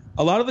now.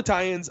 A lot of the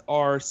tie-ins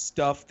are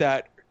stuff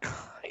that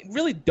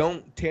really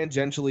don't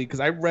tangentially, because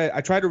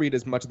I tried to read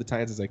as much of the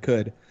tie-ins as I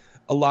could.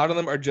 A lot of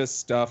them are just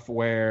stuff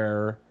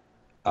where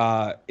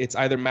it's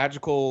either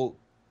magical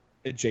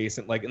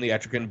adjacent, like in the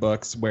Etrigan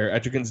books, where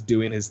Etrigan's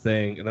doing his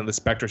thing, and then the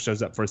Spectre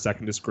shows up for a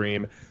second to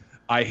scream,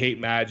 "I hate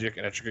magic,"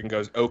 and Etrigan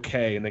goes,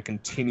 "Okay," and then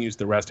continues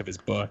the rest of his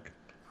book.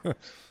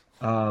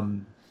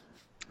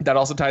 That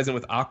also ties in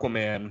with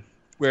Aquaman.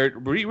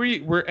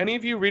 Were any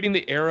of you reading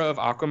the era of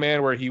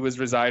Aquaman where he was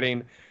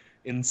residing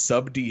in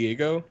Sub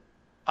Diego?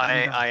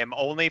 I am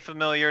only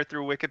familiar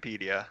through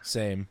Wikipedia.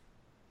 Same.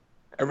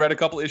 I read a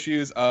couple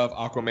issues of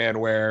Aquaman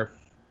where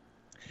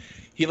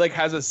he like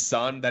has a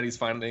son that he's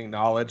finally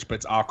acknowledged, but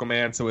it's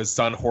Aquaman, so his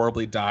son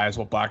horribly dies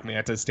while Black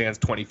Manta stands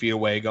 20 feet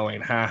away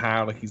going, "Ha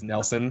ha," like he's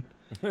Nelson.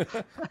 This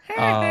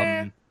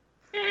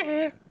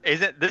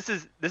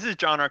is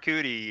John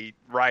Arcudi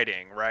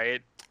writing,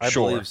 right? I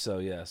Sure. believe so,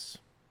 yes.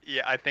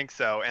 Yeah, I think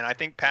so, and I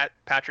think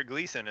Patrick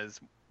Gleason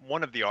is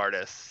one of the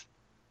artists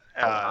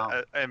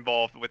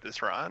involved with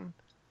this run.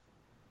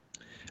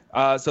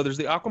 So there's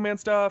the Aquaman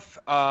stuff.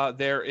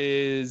 There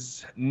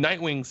is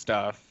Nightwing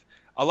stuff.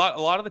 A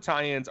lot of the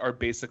tie-ins are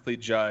basically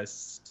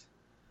just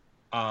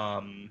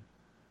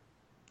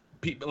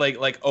people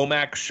like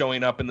Omac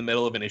showing up in the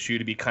middle of an issue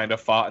to be kind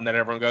of fought, and then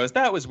everyone goes,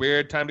 "That was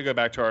weird. Time to go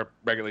back to our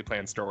regularly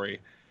planned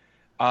story."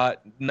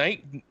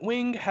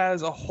 Nightwing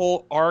has a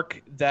whole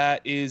arc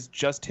that is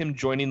just him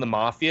joining the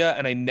Mafia,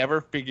 and I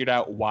never figured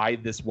out why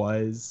this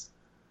was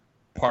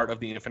part of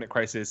the Infinite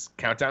Crisis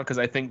countdown, because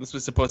I think this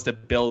was supposed to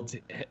build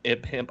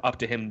him up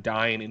to him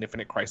dying in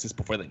Infinite Crisis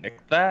before they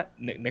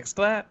nixed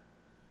that.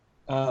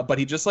 But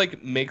he just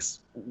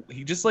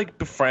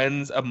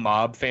befriends a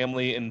mob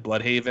family in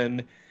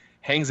Bloodhaven,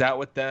 hangs out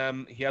with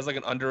them. He has like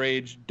an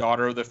underage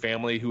daughter of the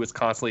family who is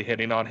constantly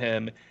hitting on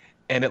him,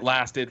 and it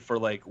lasted for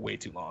like way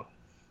too long.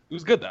 It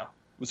was good though.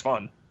 It was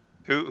fun.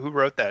 Who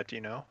wrote that? Do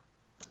you know?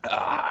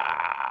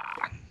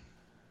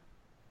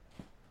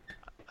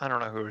 I don't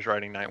know who was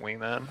writing Nightwing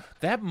then.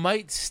 That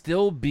might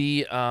still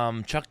be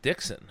Chuck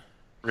Dixon.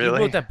 Really?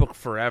 He wrote that book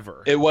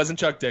forever. It wasn't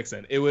Chuck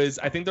Dixon. It was,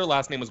 I think their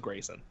last name was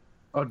Grayson.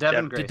 Oh,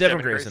 Devin Grayson.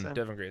 Devin Grayson.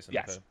 Devin Grayson.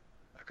 Yes.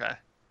 Okay.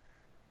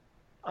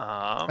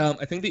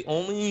 I think the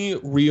only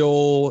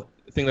real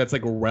thing that's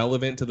like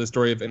relevant to the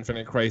story of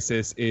Infinite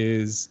Crisis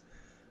is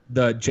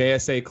the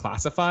JSA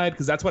Classified,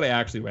 because that's what I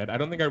actually read. I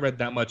don't think I read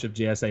that much of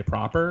JSA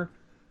proper,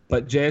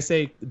 but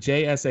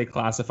JSA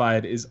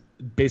Classified is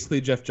basically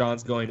Jeff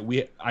Johns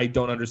going, I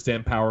don't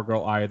understand Power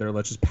Girl either.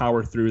 Let's just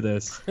power through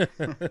this.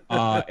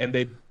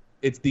 And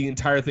it's the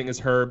entire thing is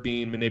her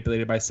being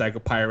manipulated by Psycho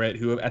Pirate,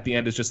 who at the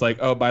end is just like,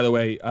 oh, by the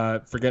way,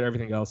 forget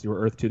everything else. You were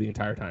Earth 2 the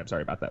entire time.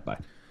 Sorry about that. Bye.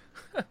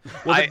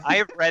 Well, I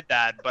have read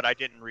that, but I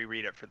didn't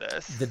reread it for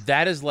this.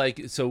 That is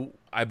like, so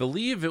I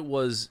believe it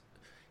was,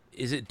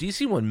 is it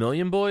DC 1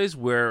 Million Boys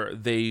where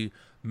they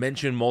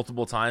mention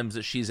multiple times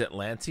that she's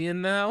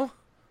Atlantean now?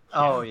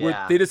 Oh yeah.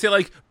 Where they just say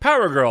like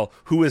Power Girl,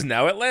 who is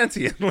now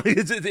Atlantean. Like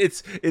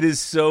it is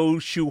so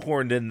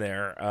shoehorned in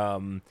there.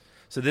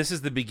 So this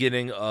is the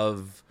beginning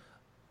of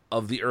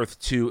the Earth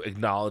 2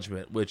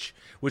 acknowledgement, which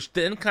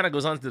then kind of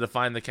goes on to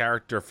define the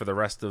character for the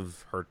rest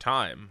of her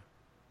time.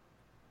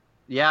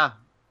 Yeah.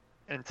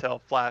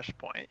 Until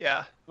Flashpoint,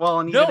 yeah.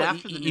 Well, and even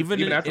after the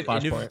even after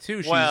Flashpoint,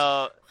 too,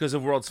 well, because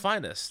of World's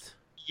Finest.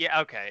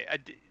 Yeah, okay.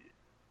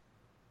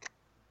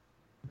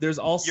 There's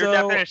also your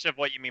definition of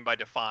what you mean by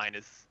define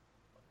is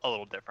a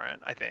little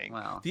different, I think.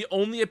 Wow. The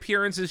only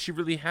appearances she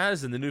really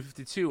has in the New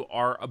 52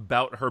 are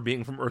about her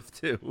being from Earth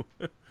 2.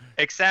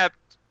 Except,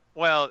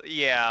 well,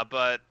 yeah,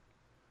 but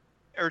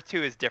Earth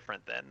 2 is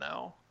different then,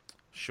 though.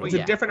 Sure. It's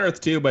a different Earth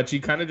 2, but she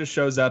kind of just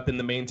shows up in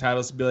the main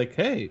titles to be like,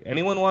 hey,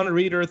 anyone want to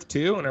read Earth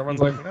 2? And everyone's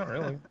like, not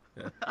really.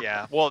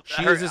 Yeah. Well,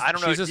 I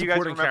don't know. She's a do you guys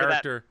supporting remember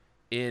character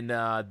in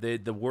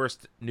the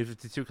worst New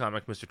 52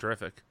 comic, Mr.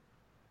 Terrific.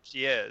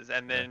 She is,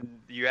 and then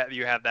you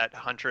have that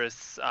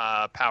Huntress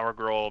Power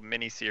Girl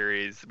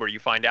miniseries where you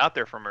find out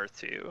they're from Earth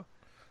 2.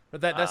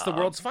 But that's the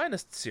World's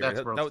Finest series.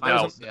 That's World's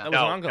That was Finest, yeah. an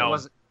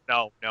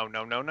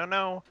ongoing.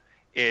 No.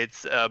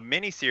 It's a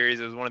miniseries.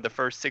 It was one of the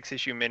first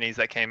 6-issue minis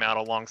that came out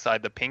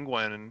alongside the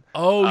Penguin.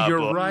 Oh, you're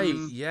book. right.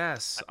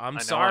 Yes. I'm I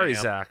know sorry, I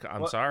am. Zach.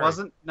 I'm sorry.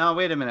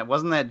 Wait a minute.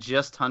 Wasn't that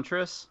just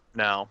Huntress?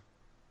 No.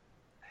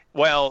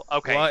 Well,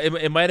 okay. Well,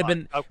 it might have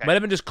been okay. might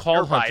have been just called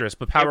You're right. Huntress,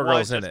 but Power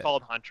Girl's in it.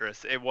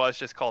 It was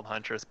just called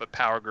Huntress, but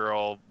Power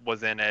Girl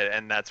was in it,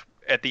 and that's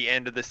at the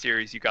end of the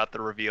series. You got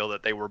the reveal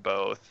that they were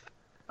both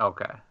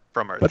Okay.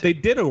 from Earth. But they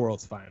did a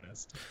World's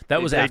Finest.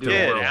 That was They after.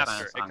 did World's after.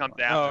 Finest It comes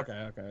ongoing.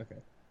 after. Oh,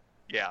 okay.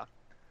 Yeah.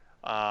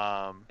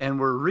 And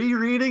we're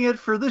rereading it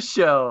for the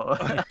show.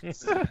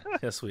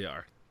 Yes, we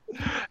are.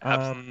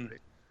 Absolutely.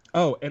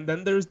 Oh, and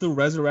then there's the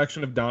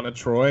Resurrection of Donna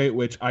Troy,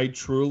 which I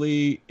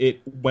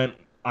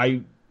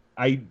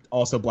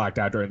also blacked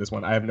out during this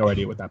one. I have no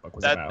idea what that book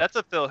was about. That's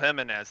a Phil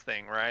Jimenez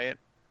thing, right?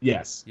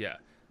 Yes. Yeah.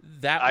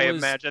 I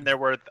imagine there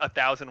were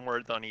 1,000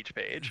 words on each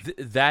page.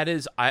 That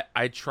is,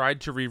 I tried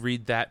to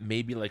reread that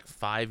maybe like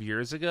 5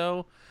 years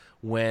ago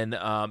when,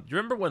 you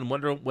remember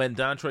when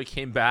Donna Troy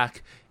came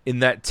back in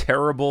that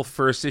terrible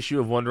first issue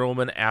of Wonder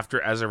Woman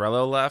after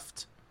Azzarello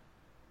left?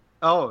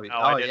 Oh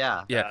I didn't.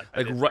 yeah. Yeah,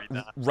 I didn't read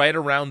that. right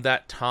around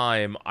that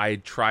time, I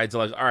tried to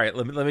all right,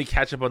 let me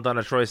catch up on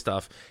Donna Troy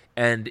stuff,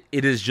 and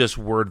it is just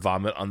word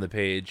vomit on the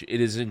page.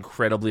 It is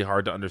incredibly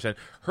hard to understand.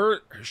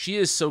 She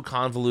is so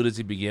convoluted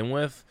to begin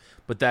with,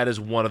 but that is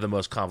one of the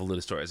most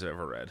convoluted stories I've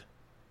ever read.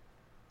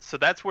 So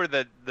that's where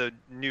the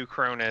new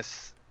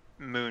Cronus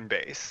moon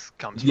base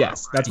comes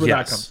Yes, from. that's where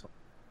that comes from.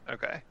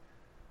 Okay.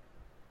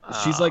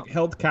 She's like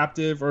held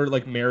captive or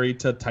like married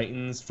to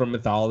Titans from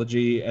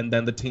mythology, and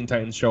then the Teen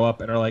Titans show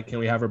up and are like, "Can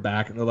we have her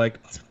back?" And they're like,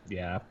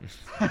 "Yeah."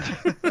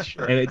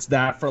 Sure. And it's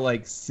that for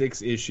like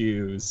 6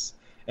 issues.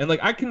 And like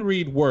I can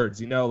read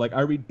words, like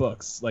I read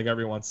books like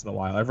every once in a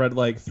while. I've read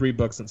like 3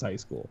 books since high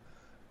school,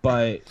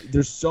 but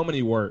there's so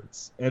many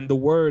words, and the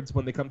words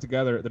when they come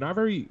together, they're not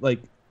very like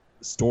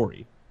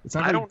story. It's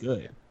not very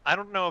good. I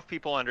don't know if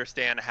people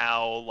understand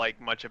how like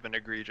much of an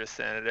egregious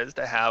sin it is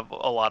to have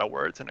a lot of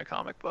words in a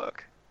comic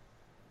book.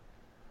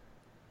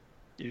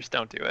 You just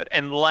don't do it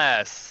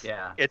unless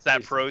it's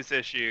that prose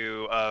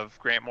issue of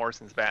Grant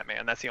Morrison's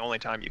Batman. That's the only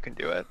time you can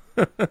do it.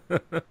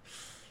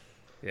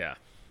 Yeah.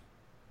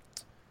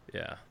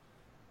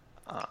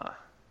 All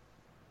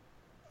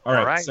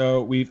right.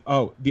 So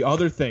the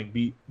other thing,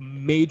 the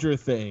major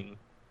thing,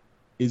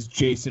 is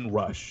Jason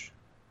Rush,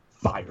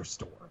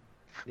 Firestorm.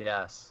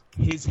 Yes.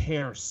 His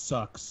hair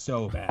sucks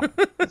so bad.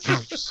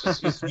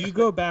 If you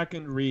go back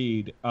and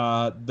read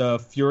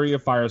the Fury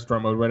of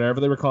Firestorm or whatever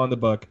they were calling the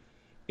book,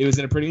 it was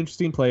in a pretty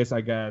interesting place,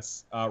 I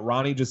guess.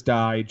 Ronnie just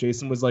died.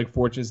 Jason was like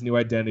Fortune's new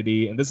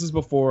identity, and this is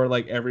before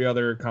like every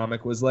other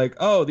comic was like,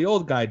 oh, the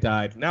old guy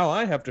died. Now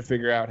I have to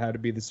figure out how to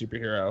be the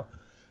superhero.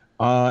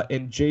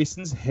 And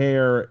Jason's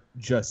hair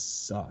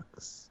just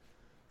sucks.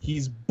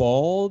 He's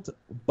bald,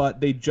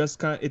 but they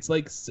just it's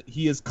like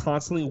he is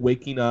constantly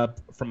waking up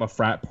from a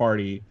frat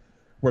party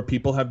where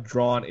people have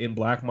drawn in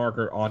black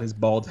marker on his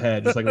bald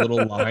head just like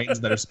little lines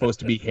that are supposed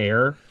to be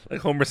hair.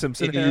 Like Homer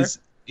Simpson hair?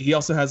 he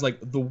also has like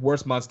the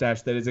worst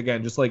mustache that is,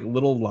 again, just like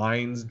little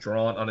lines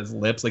drawn on his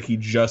lips, like he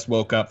just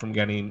woke up from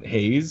getting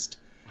hazed.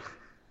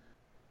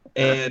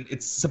 And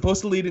it's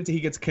supposed to lead into he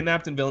gets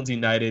kidnapped in Villains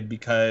United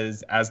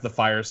because as the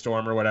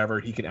Firestorm or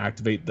whatever, he can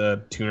activate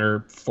the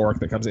tuner fork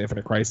that comes in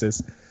Infinite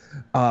Crisis.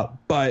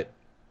 But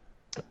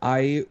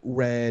I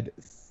read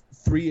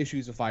 3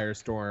 issues of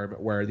Firestorm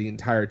where the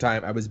entire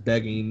time I was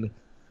begging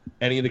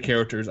any of the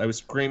characters, I was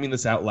screaming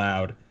this out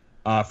loud,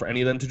 for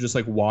any of them to just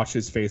like wash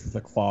his face with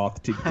a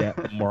cloth to get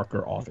the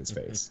marker off his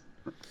face.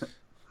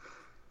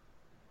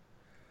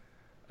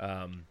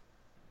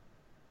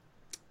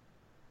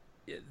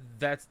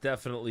 That's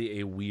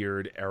definitely a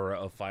weird era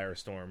of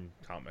Firestorm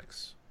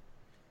comics.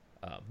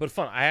 But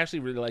fun. I actually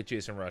really like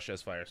Jason Rush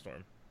as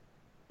Firestorm.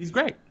 He's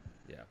great.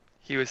 Yeah.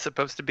 He was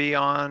supposed to be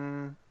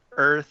on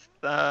Earth.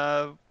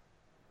 It's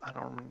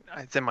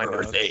in my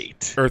Earth notes.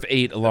 8. Earth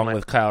 8 along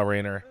with Kyle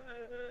Rayner.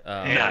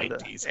 And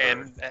 90s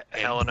and Earth.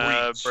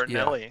 Helena Breach.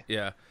 Bertinelli.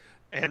 Yeah.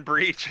 And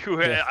Breach, who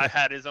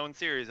had his own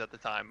series at the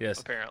time,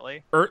 Yes.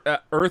 apparently.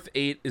 Earth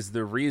 8 is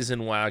the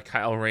reason why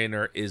Kyle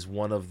Rayner is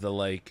one of the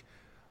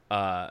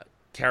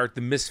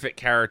the misfit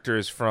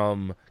characters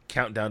from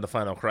Countdown to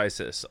Final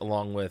Crisis,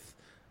 along with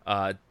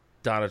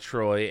Donna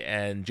Troy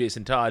and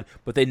Jason Todd,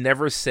 but they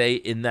never say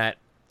in that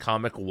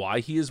comic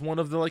why he is one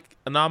of the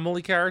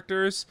anomaly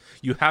characters.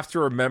 You have to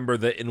remember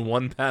that in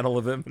one panel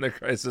of Infinite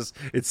Crisis,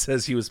 it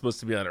says he was supposed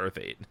to be on Earth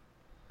 8.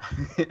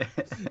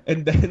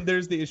 And then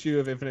there's the issue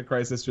of Infinite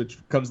Crisis, which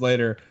comes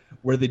later,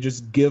 where they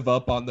just give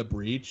up on the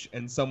Breach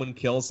and someone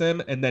kills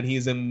him, and then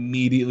he's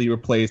immediately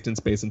replaced in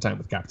Space and Time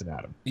with Captain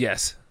Atom.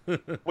 Yes.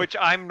 Which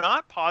I'm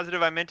not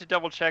positive. I meant to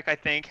double check. I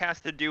think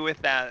has to do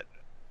with that.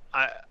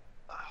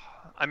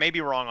 I may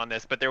be wrong on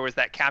this, but there was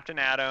that Captain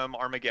Atom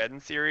Armageddon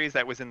series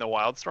that was in the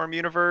Wildstorm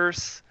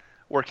universe,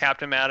 where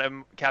Captain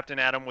Atom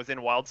was in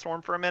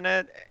Wildstorm for a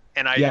minute,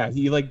 and he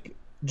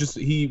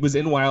was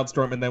in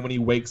Wildstorm, and then when he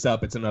wakes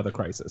up, it's another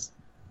crisis.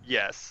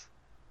 Yes.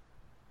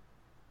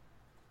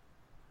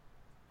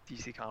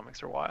 DC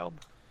Comics are wild.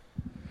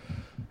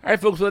 All right,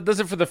 folks, well, that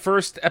does it for the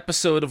first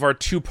episode of our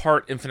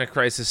 2-part Infinite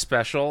Crisis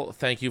special.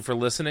 Thank you for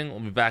listening. We'll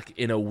be back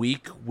in a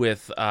week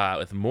with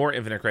more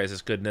Infinite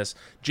Crisis goodness.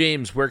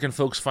 James, where can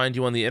folks find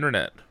you on the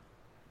internet?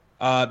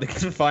 They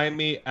can find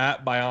me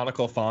at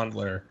Bionicle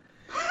Fondler.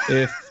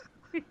 If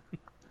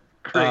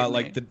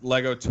like the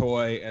Lego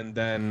toy, and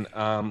then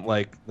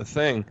like the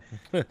thing.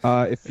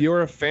 If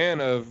you're a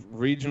fan of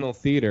regional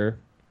theater,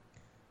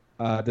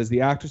 does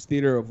the Actors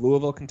Theater of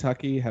Louisville,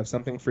 Kentucky have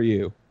something for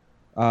you?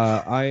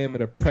 I am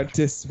an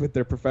apprentice with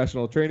their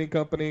professional training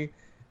company,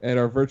 and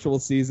our virtual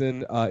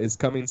season is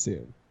coming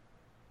soon.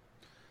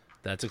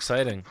 That's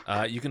exciting.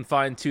 You can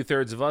find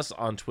 2/3 of us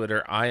on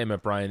Twitter. I am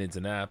at Brian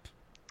Inzanap.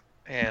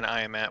 And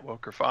I am at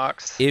Wilker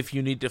Fox. If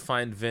you need to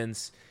find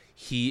Vince,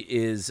 he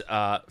is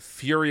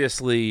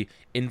furiously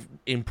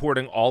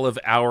importing all of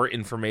our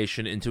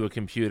information into a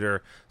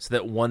computer so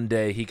that one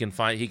day he can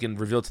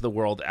reveal to the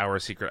world our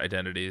secret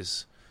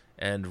identities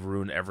and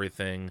ruin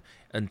everything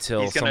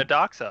until he's going to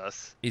dox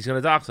us. He's going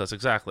to dox us,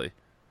 exactly.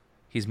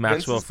 He's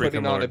Maxwell Vince is freaking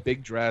putting on a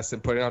big dress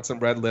and putting on some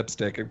red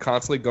lipstick and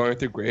constantly going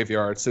through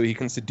graveyards so he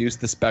can seduce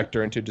the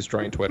Spectre into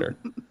destroying Twitter.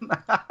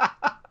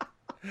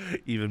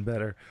 Even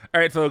better. All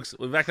right, folks,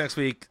 we'll be back next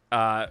week.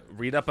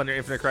 Read up on your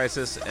Infinite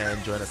Crisis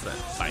and join us then.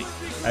 Bye.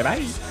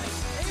 Bye-bye.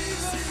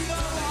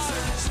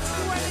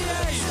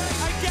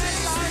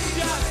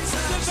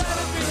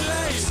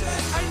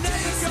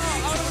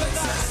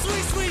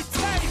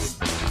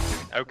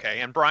 Okay,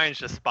 and Brian's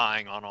just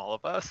spying on all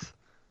of us.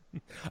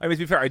 I mean,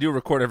 to be fair, I do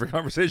record every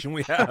conversation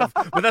we have,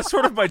 but that's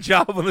sort of my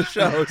job on the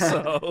show,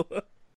 so...